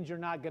that means you're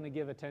not going to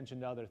give attention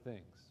to other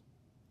things.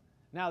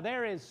 Now,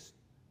 there is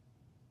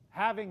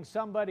having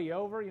somebody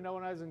over, when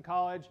I was in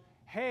college,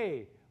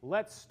 hey,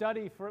 let's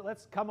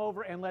come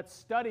over and let's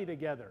study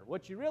together.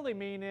 What you really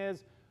mean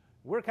is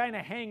we're kind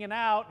of hanging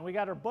out and we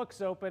got our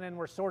books open and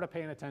we're sort of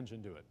paying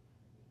attention to it.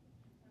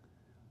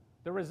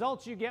 The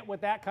results you get with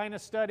that kind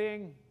of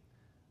studying,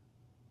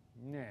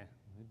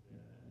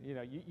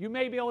 you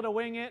may be able to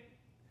wing it,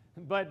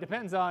 but it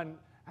depends on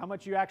how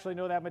much you actually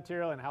know that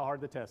material and how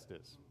hard the test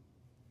is.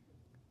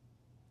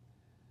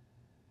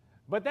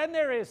 But then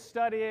there is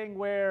studying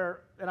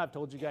where, and I've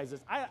told you guys this,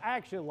 I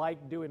actually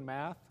like doing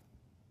math.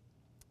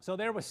 So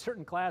there was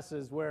certain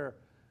classes where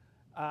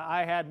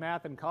I had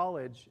math in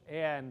college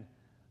and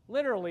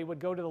literally would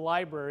go to the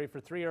library for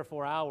 3 or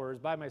 4 hours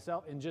by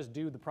myself and just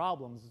do the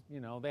problems.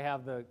 They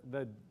have the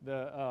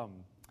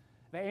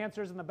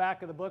answers in the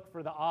back of the book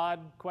for the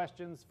odd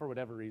questions for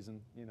whatever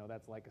reason.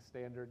 That's like a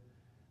standard.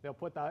 They'll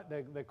put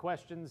the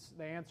questions,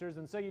 the answers,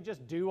 and so you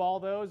just do all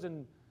those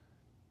and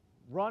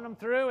run them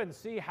through and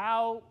see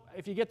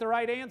if you get the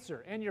right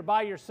answer. And you're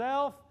by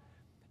yourself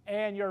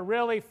and you're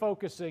really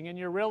focusing and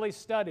you're really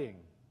studying.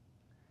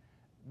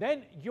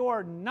 Then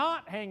you're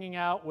not hanging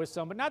out with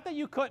somebody. Not that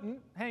you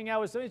couldn't hang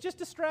out with somebody, it's just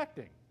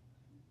distracting.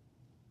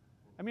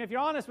 I mean, if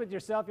you're honest with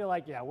yourself, you're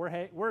like, yeah,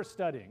 we're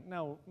studying.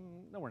 No,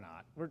 we're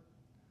not.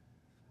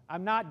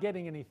 I'm not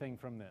getting anything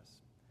from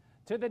this.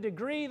 To the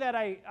degree that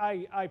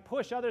I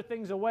push other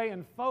things away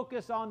and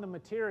focus on the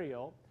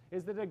material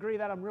is the degree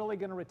that I'm really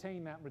going to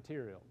retain that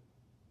material.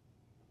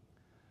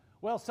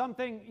 Well,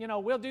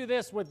 we'll do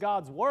this with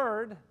God's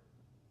Word,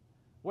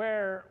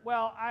 where,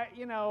 well,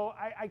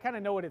 I kind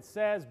of know what it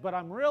says, but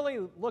I'm really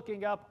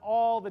looking up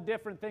all the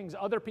different things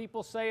other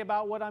people say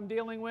about what I'm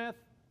dealing with.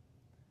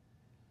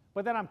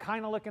 But then I'm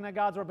kind of looking at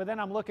God's Word, but then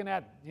I'm looking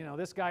at,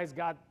 this guy's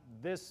got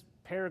this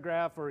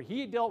paragraph, or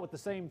he dealt with the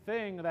same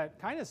thing that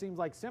kind of seems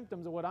like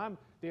symptoms of what I'm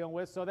dealing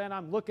with. So then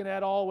I'm looking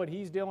at all what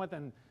he's dealing with,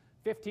 and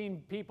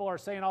 15 people are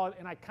saying all,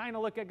 and I kind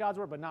of look at God's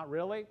Word, but not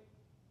really.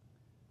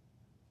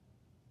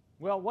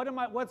 Well,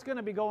 what's going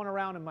to be going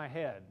around in my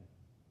head?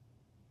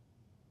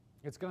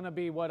 It's going to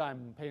be what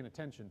I'm paying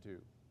attention to.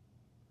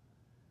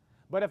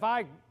 But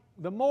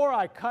the more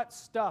I cut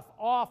stuff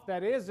off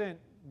that isn't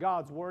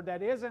God's Word,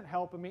 that isn't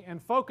helping me, and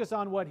focus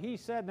on what He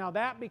said, now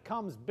that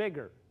becomes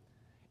bigger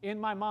in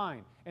my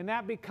mind. And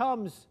that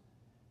becomes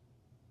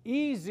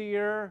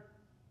easier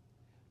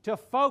to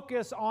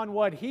focus on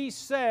what He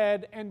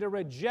said and to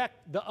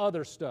reject the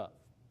other stuff,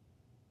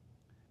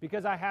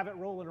 because I have it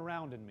rolling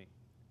around in me.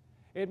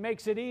 It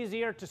makes it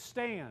easier to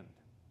stand.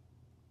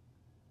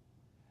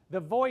 The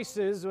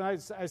voices, when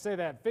I say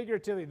that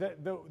figuratively,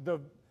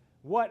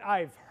 what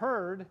I've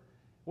heard,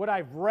 what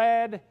I've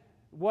read,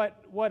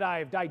 what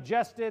I've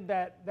digested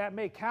that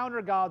may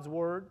counter God's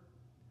Word,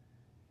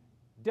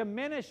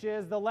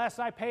 diminishes the less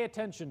I pay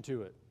attention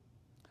to it,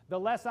 the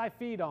less I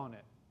feed on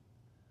it.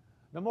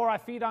 The more I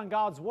feed on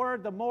God's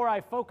Word, the more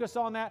I focus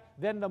on that,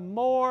 then the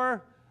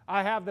more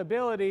I have the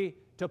ability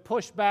to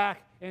push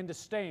back and to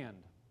stand.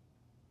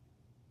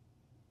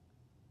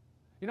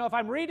 If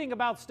I'm reading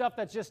about stuff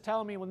that's just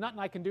telling me, well, nothing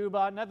I can do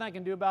about it, nothing I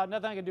can do about it,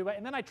 nothing I can do about it,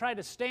 and then I try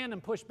to stand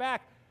and push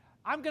back,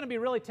 I'm going to be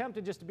really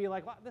tempted just to be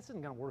like, well, this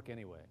isn't going to work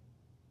anyway.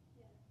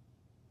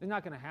 It's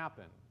not going to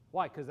happen.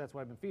 Why? Because that's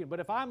what I've been feeding. But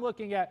if I'm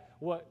looking at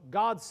what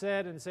God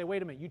said and say,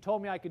 wait a minute, you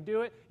told me I could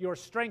do it, your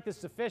strength is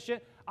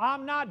sufficient,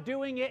 I'm not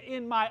doing it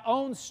in my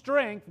own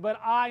strength,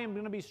 but I am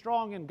going to be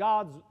strong in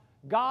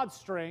God's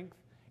strength,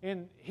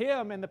 in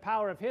Him and the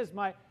power of His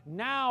might.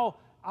 Now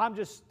I'm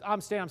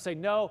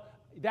saying, no,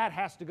 that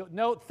has to go.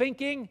 No,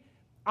 thinking,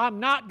 I'm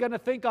not going to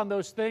think on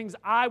those things.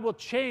 I will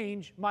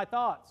change my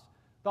thoughts.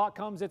 Thought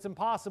comes, it's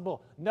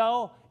impossible.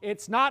 No,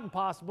 it's not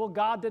impossible.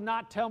 God did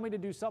not tell me to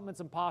do something that's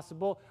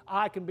impossible.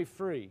 I can be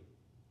free.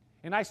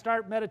 And I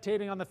start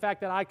meditating on the fact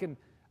that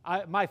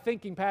my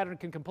thinking pattern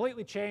can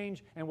completely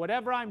change, and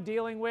whatever I'm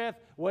dealing with,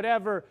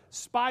 whatever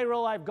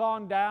spiral I've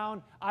gone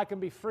down, I can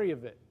be free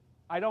of it.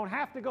 I don't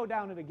have to go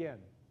down it again.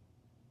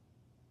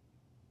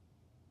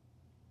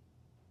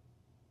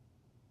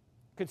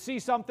 Could see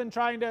something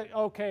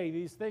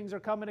these things are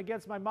coming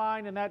against my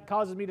mind, and that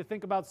causes me to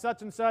think about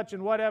such and such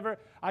and whatever.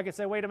 I could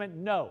say, wait a minute,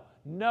 no,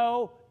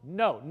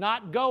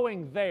 not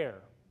going there.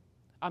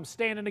 I'm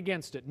standing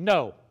against it.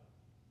 No.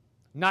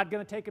 Not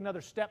going to take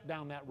another step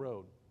down that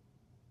road.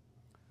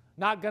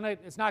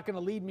 It's not going to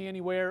lead me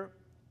anywhere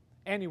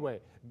anyway.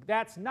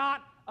 That's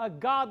not a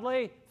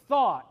godly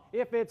thought.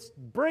 If it's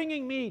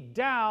bringing me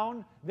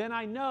down, then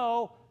I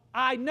know.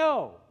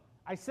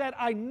 I said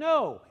I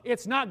know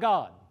it's not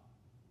God.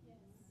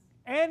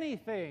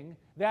 Anything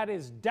that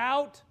is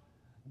doubt,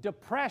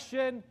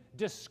 depression,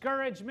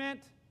 discouragement,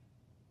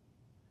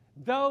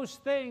 those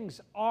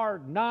things are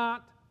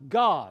not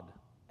God,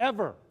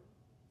 ever.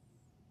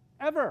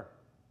 Ever.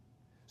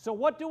 So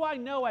what do I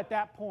know at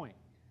that point?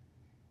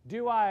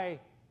 Do I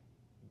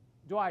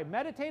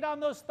meditate on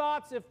those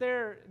thoughts if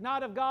they're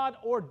not of God,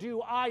 or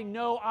do I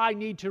know I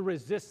need to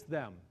resist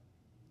them?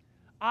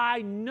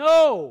 I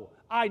know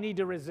I need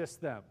to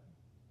resist them.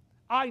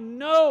 I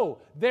know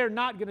they're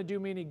not going to do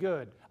me any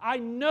good. I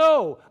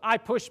know I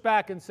push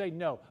back and say,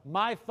 no,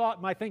 my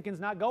thinking's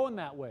not going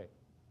that way.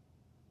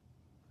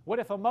 What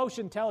if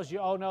emotion tells you,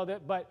 oh no,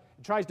 but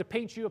it tries to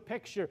paint you a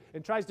picture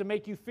and tries to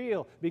make you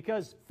feel,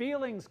 because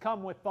feelings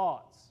come with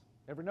thoughts.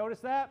 Ever notice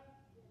that?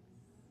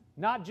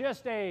 Not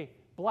just a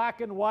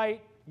black and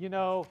white,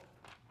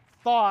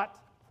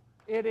 thought.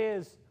 It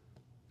is,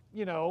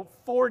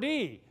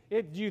 4D.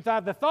 You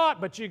have the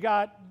thought, but you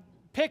got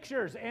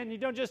pictures, and you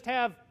don't just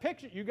have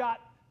pictures, you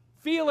got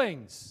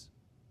feelings.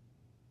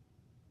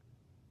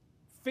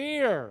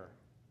 Fear,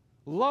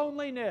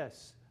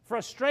 loneliness,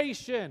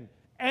 frustration,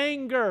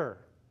 anger,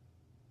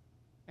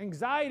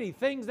 anxiety,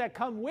 things that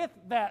come with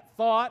that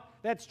thought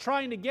that's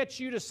trying to get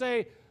you to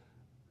say,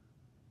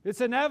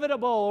 it's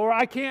inevitable, or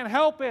I can't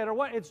help it, or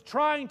what. It's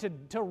trying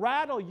to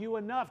rattle you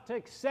enough to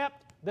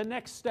accept the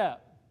next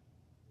step.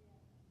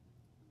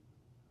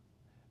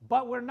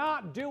 But we're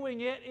not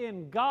doing it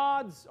in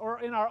God's or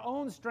in our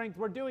own strength.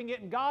 We're doing it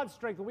in God's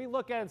strength. And we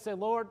look at it and say,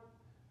 Lord,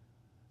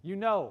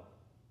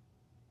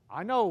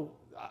 I know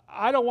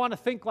I don't want to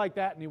think like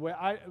that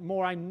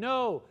anymore. I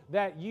know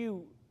that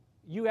you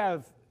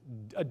have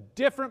a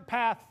different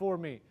path for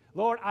me.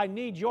 Lord, I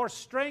need your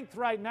strength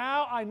right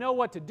now. I know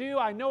what to do.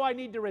 I know I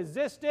need to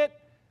resist it.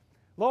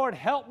 Lord,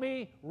 help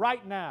me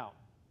right now.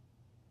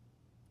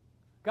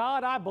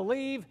 God, I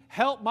believe.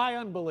 Help my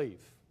unbelief.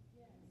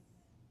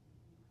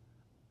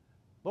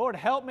 Lord,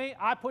 help me.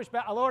 I push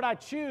back. Lord, I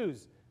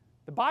choose.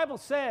 The Bible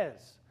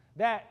says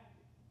that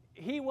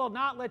He will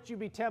not let you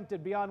be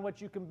tempted beyond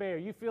what you can bear.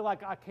 You feel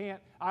like I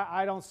can't,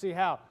 I don't see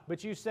how.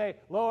 But you say,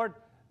 Lord,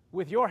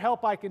 with your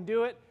help I can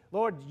do it.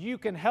 Lord, you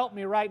can help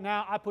me right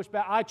now. I push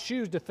back. I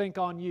choose to think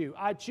on you.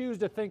 I choose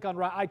to think on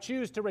right. I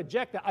choose to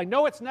reject that. I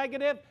know it's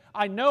negative.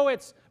 I know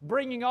it's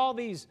bringing all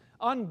these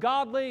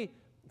ungodly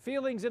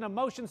feelings and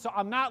emotions, so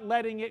I'm not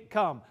letting it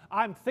come.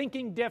 I'm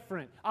thinking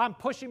different. I'm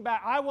pushing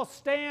back. I will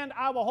stand.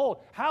 I will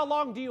hold. How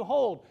long do you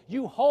hold?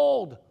 You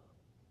hold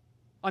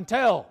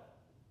until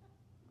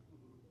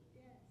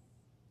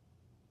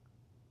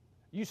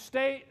you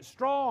stay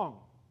strong.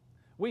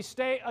 We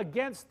stay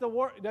against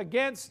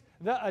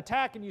the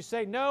attack, and you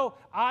say, no,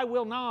 I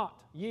will not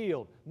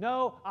yield.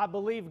 No, I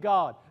believe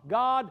God.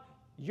 God,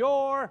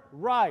 you're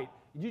right.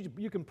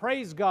 You can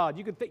praise God.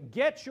 You can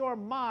get your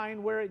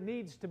mind where it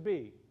needs to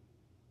be.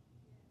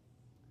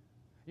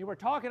 You were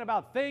talking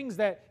about things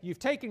that you've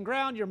taken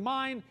ground, your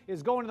mind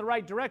is going in the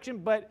right direction,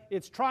 but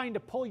it's trying to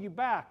pull you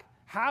back.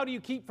 How do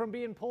you keep from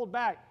being pulled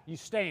back? You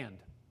stand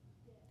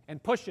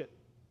and push it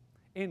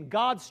in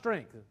God's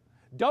strength.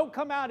 Don't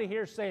come out of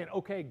here saying,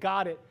 okay,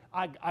 got it,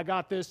 I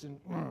got this, and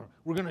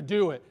we're going to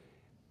do it.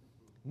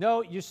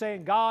 No, you're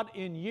saying, God,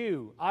 in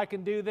you, I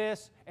can do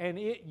this, and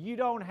you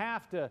don't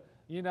have to,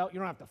 you don't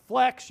have to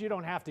flex, you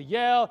don't have to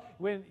yell.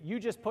 When you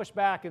just push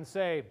back and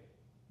say,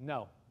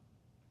 no,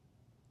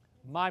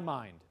 my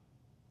mind,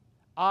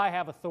 I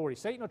have authority.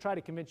 Satan will try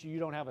to convince you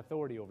don't have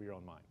authority over your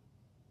own mind.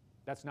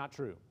 That's not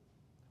true.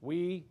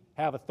 We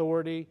have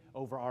authority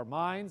over our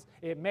minds.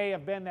 It may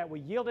have been that we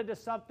yielded to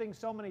something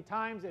so many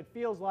times it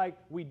feels like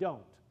we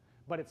don't,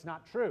 but it's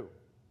not true.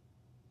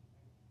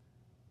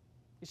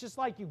 It's just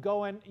like you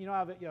go in,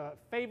 have a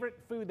favorite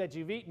food that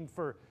you've eaten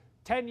for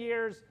 10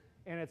 years,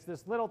 and it's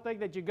this little thing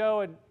that you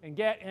go and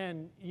get,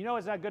 and you know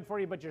it's not good for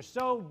you, but you're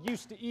so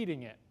used to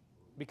eating it.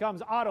 It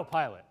becomes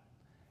autopilot.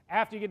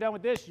 After you get done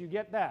with this, you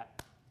get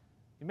that.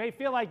 You may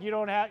feel like you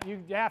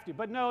have to,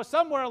 but no,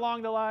 somewhere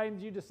along the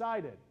lines you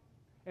decided.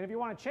 And if you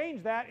want to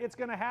change that, it's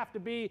going to have to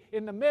be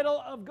in the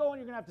middle of going,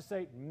 you're going to have to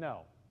say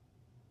no.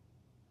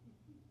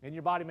 And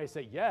your body may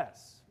say,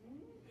 yes.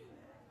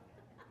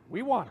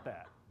 We want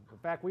that. In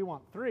fact, we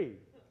want 3.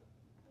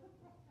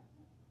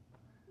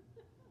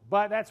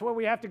 But that's where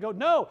we have to go,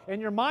 no. And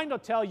your mind will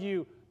tell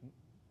you,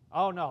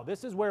 oh no,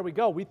 this is where we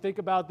go. We think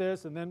about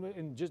this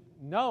and just,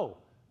 no.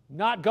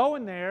 Not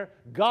going there.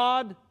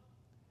 God's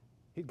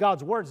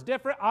word's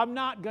different. I'm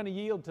not going to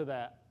yield to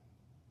that.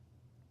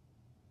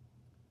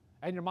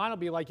 And your mind will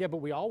be like, yeah, but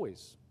we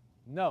always.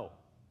 No.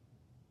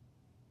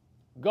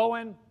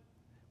 Going,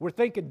 we're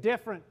thinking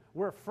different.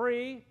 We're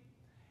free,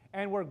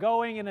 and we're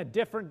going in a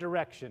different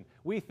direction.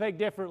 We think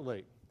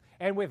differently.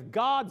 And with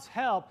God's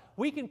help,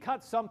 we can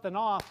cut something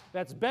off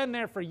that's been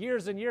there for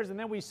years and years, and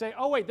then we say,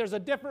 oh, wait, there's a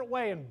different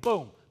way, and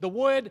boom, the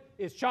wood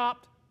is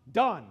chopped,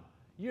 done.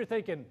 You're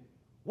thinking,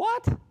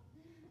 what?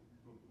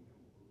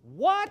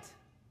 What?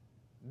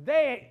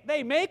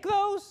 They make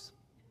those?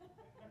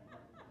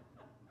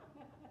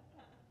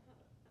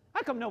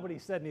 How come nobody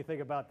said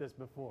anything about this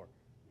before?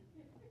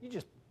 You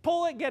just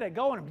pull it, get it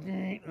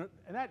going,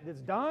 and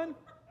it's done?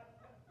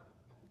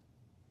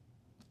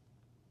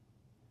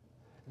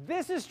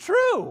 This is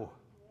true.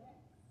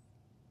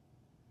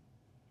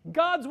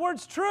 God's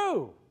word's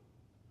true.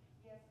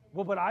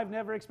 Well, but I've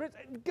never experienced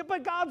it.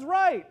 But God's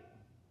right.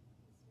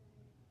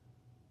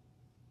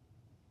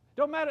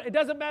 It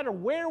doesn't matter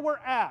where we're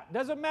at. It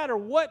doesn't matter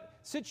what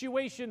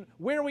situation,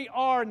 where we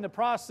are in the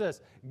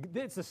process.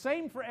 It's the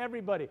same for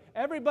everybody.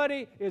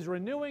 Everybody is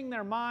renewing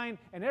their mind,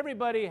 and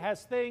everybody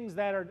has things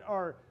that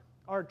are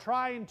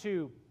trying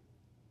to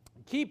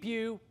keep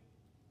you.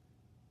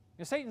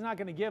 And Satan's not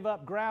going to give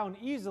up ground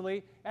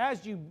easily.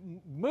 As you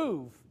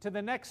move to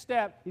the next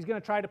step, he's going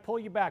to try to pull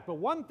you back. But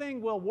one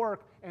thing will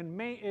work,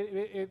 and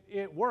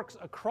it works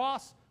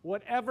across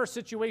whatever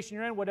situation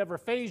you're in, whatever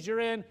phase you're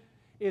in,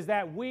 is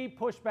that we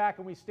push back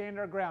and we stand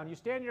our ground. You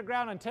stand your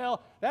ground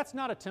until that's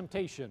not a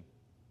temptation.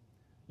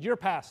 You're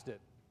past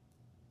it.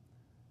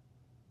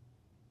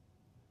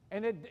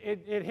 And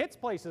it hits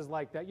places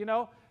like that.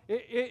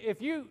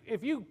 If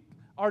you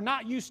are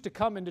not used to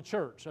coming to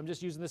church, I'm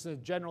just using this as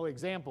a general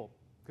example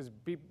because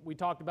we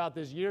talked about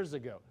this years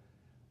ago.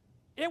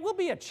 It will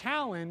be a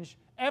challenge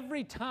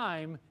every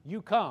time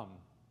you come.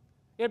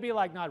 It'd be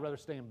like, no, I'd rather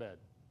stay in bed.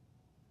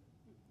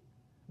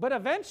 But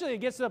eventually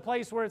it gets to the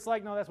place where it's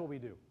like, no, that's what we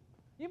do.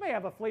 You may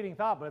have a fleeting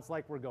thought, but it's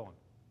like we're going.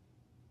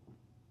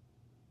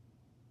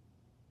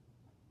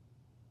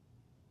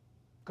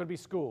 Could be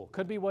school,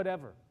 could be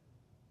whatever.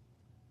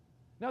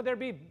 No, there'd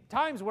be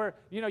times where,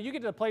 you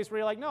get to the place where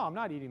you're like, no, I'm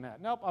not eating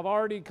that. Nope, I've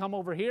already come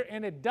over here,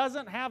 and it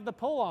doesn't have the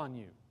pull on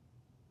you.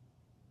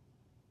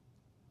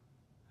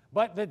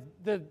 But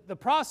the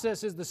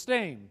process is the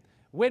same.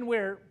 When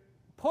we're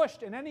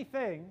pushed in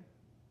anything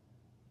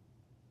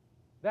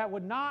that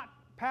would not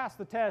pass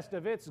the test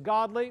of it's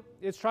godly,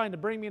 it's trying to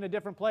bring me in a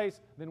different place,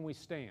 then we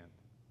stand.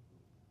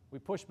 We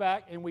push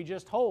back and we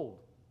just hold.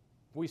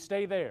 We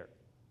stay there.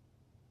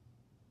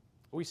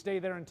 We stay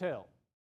there until.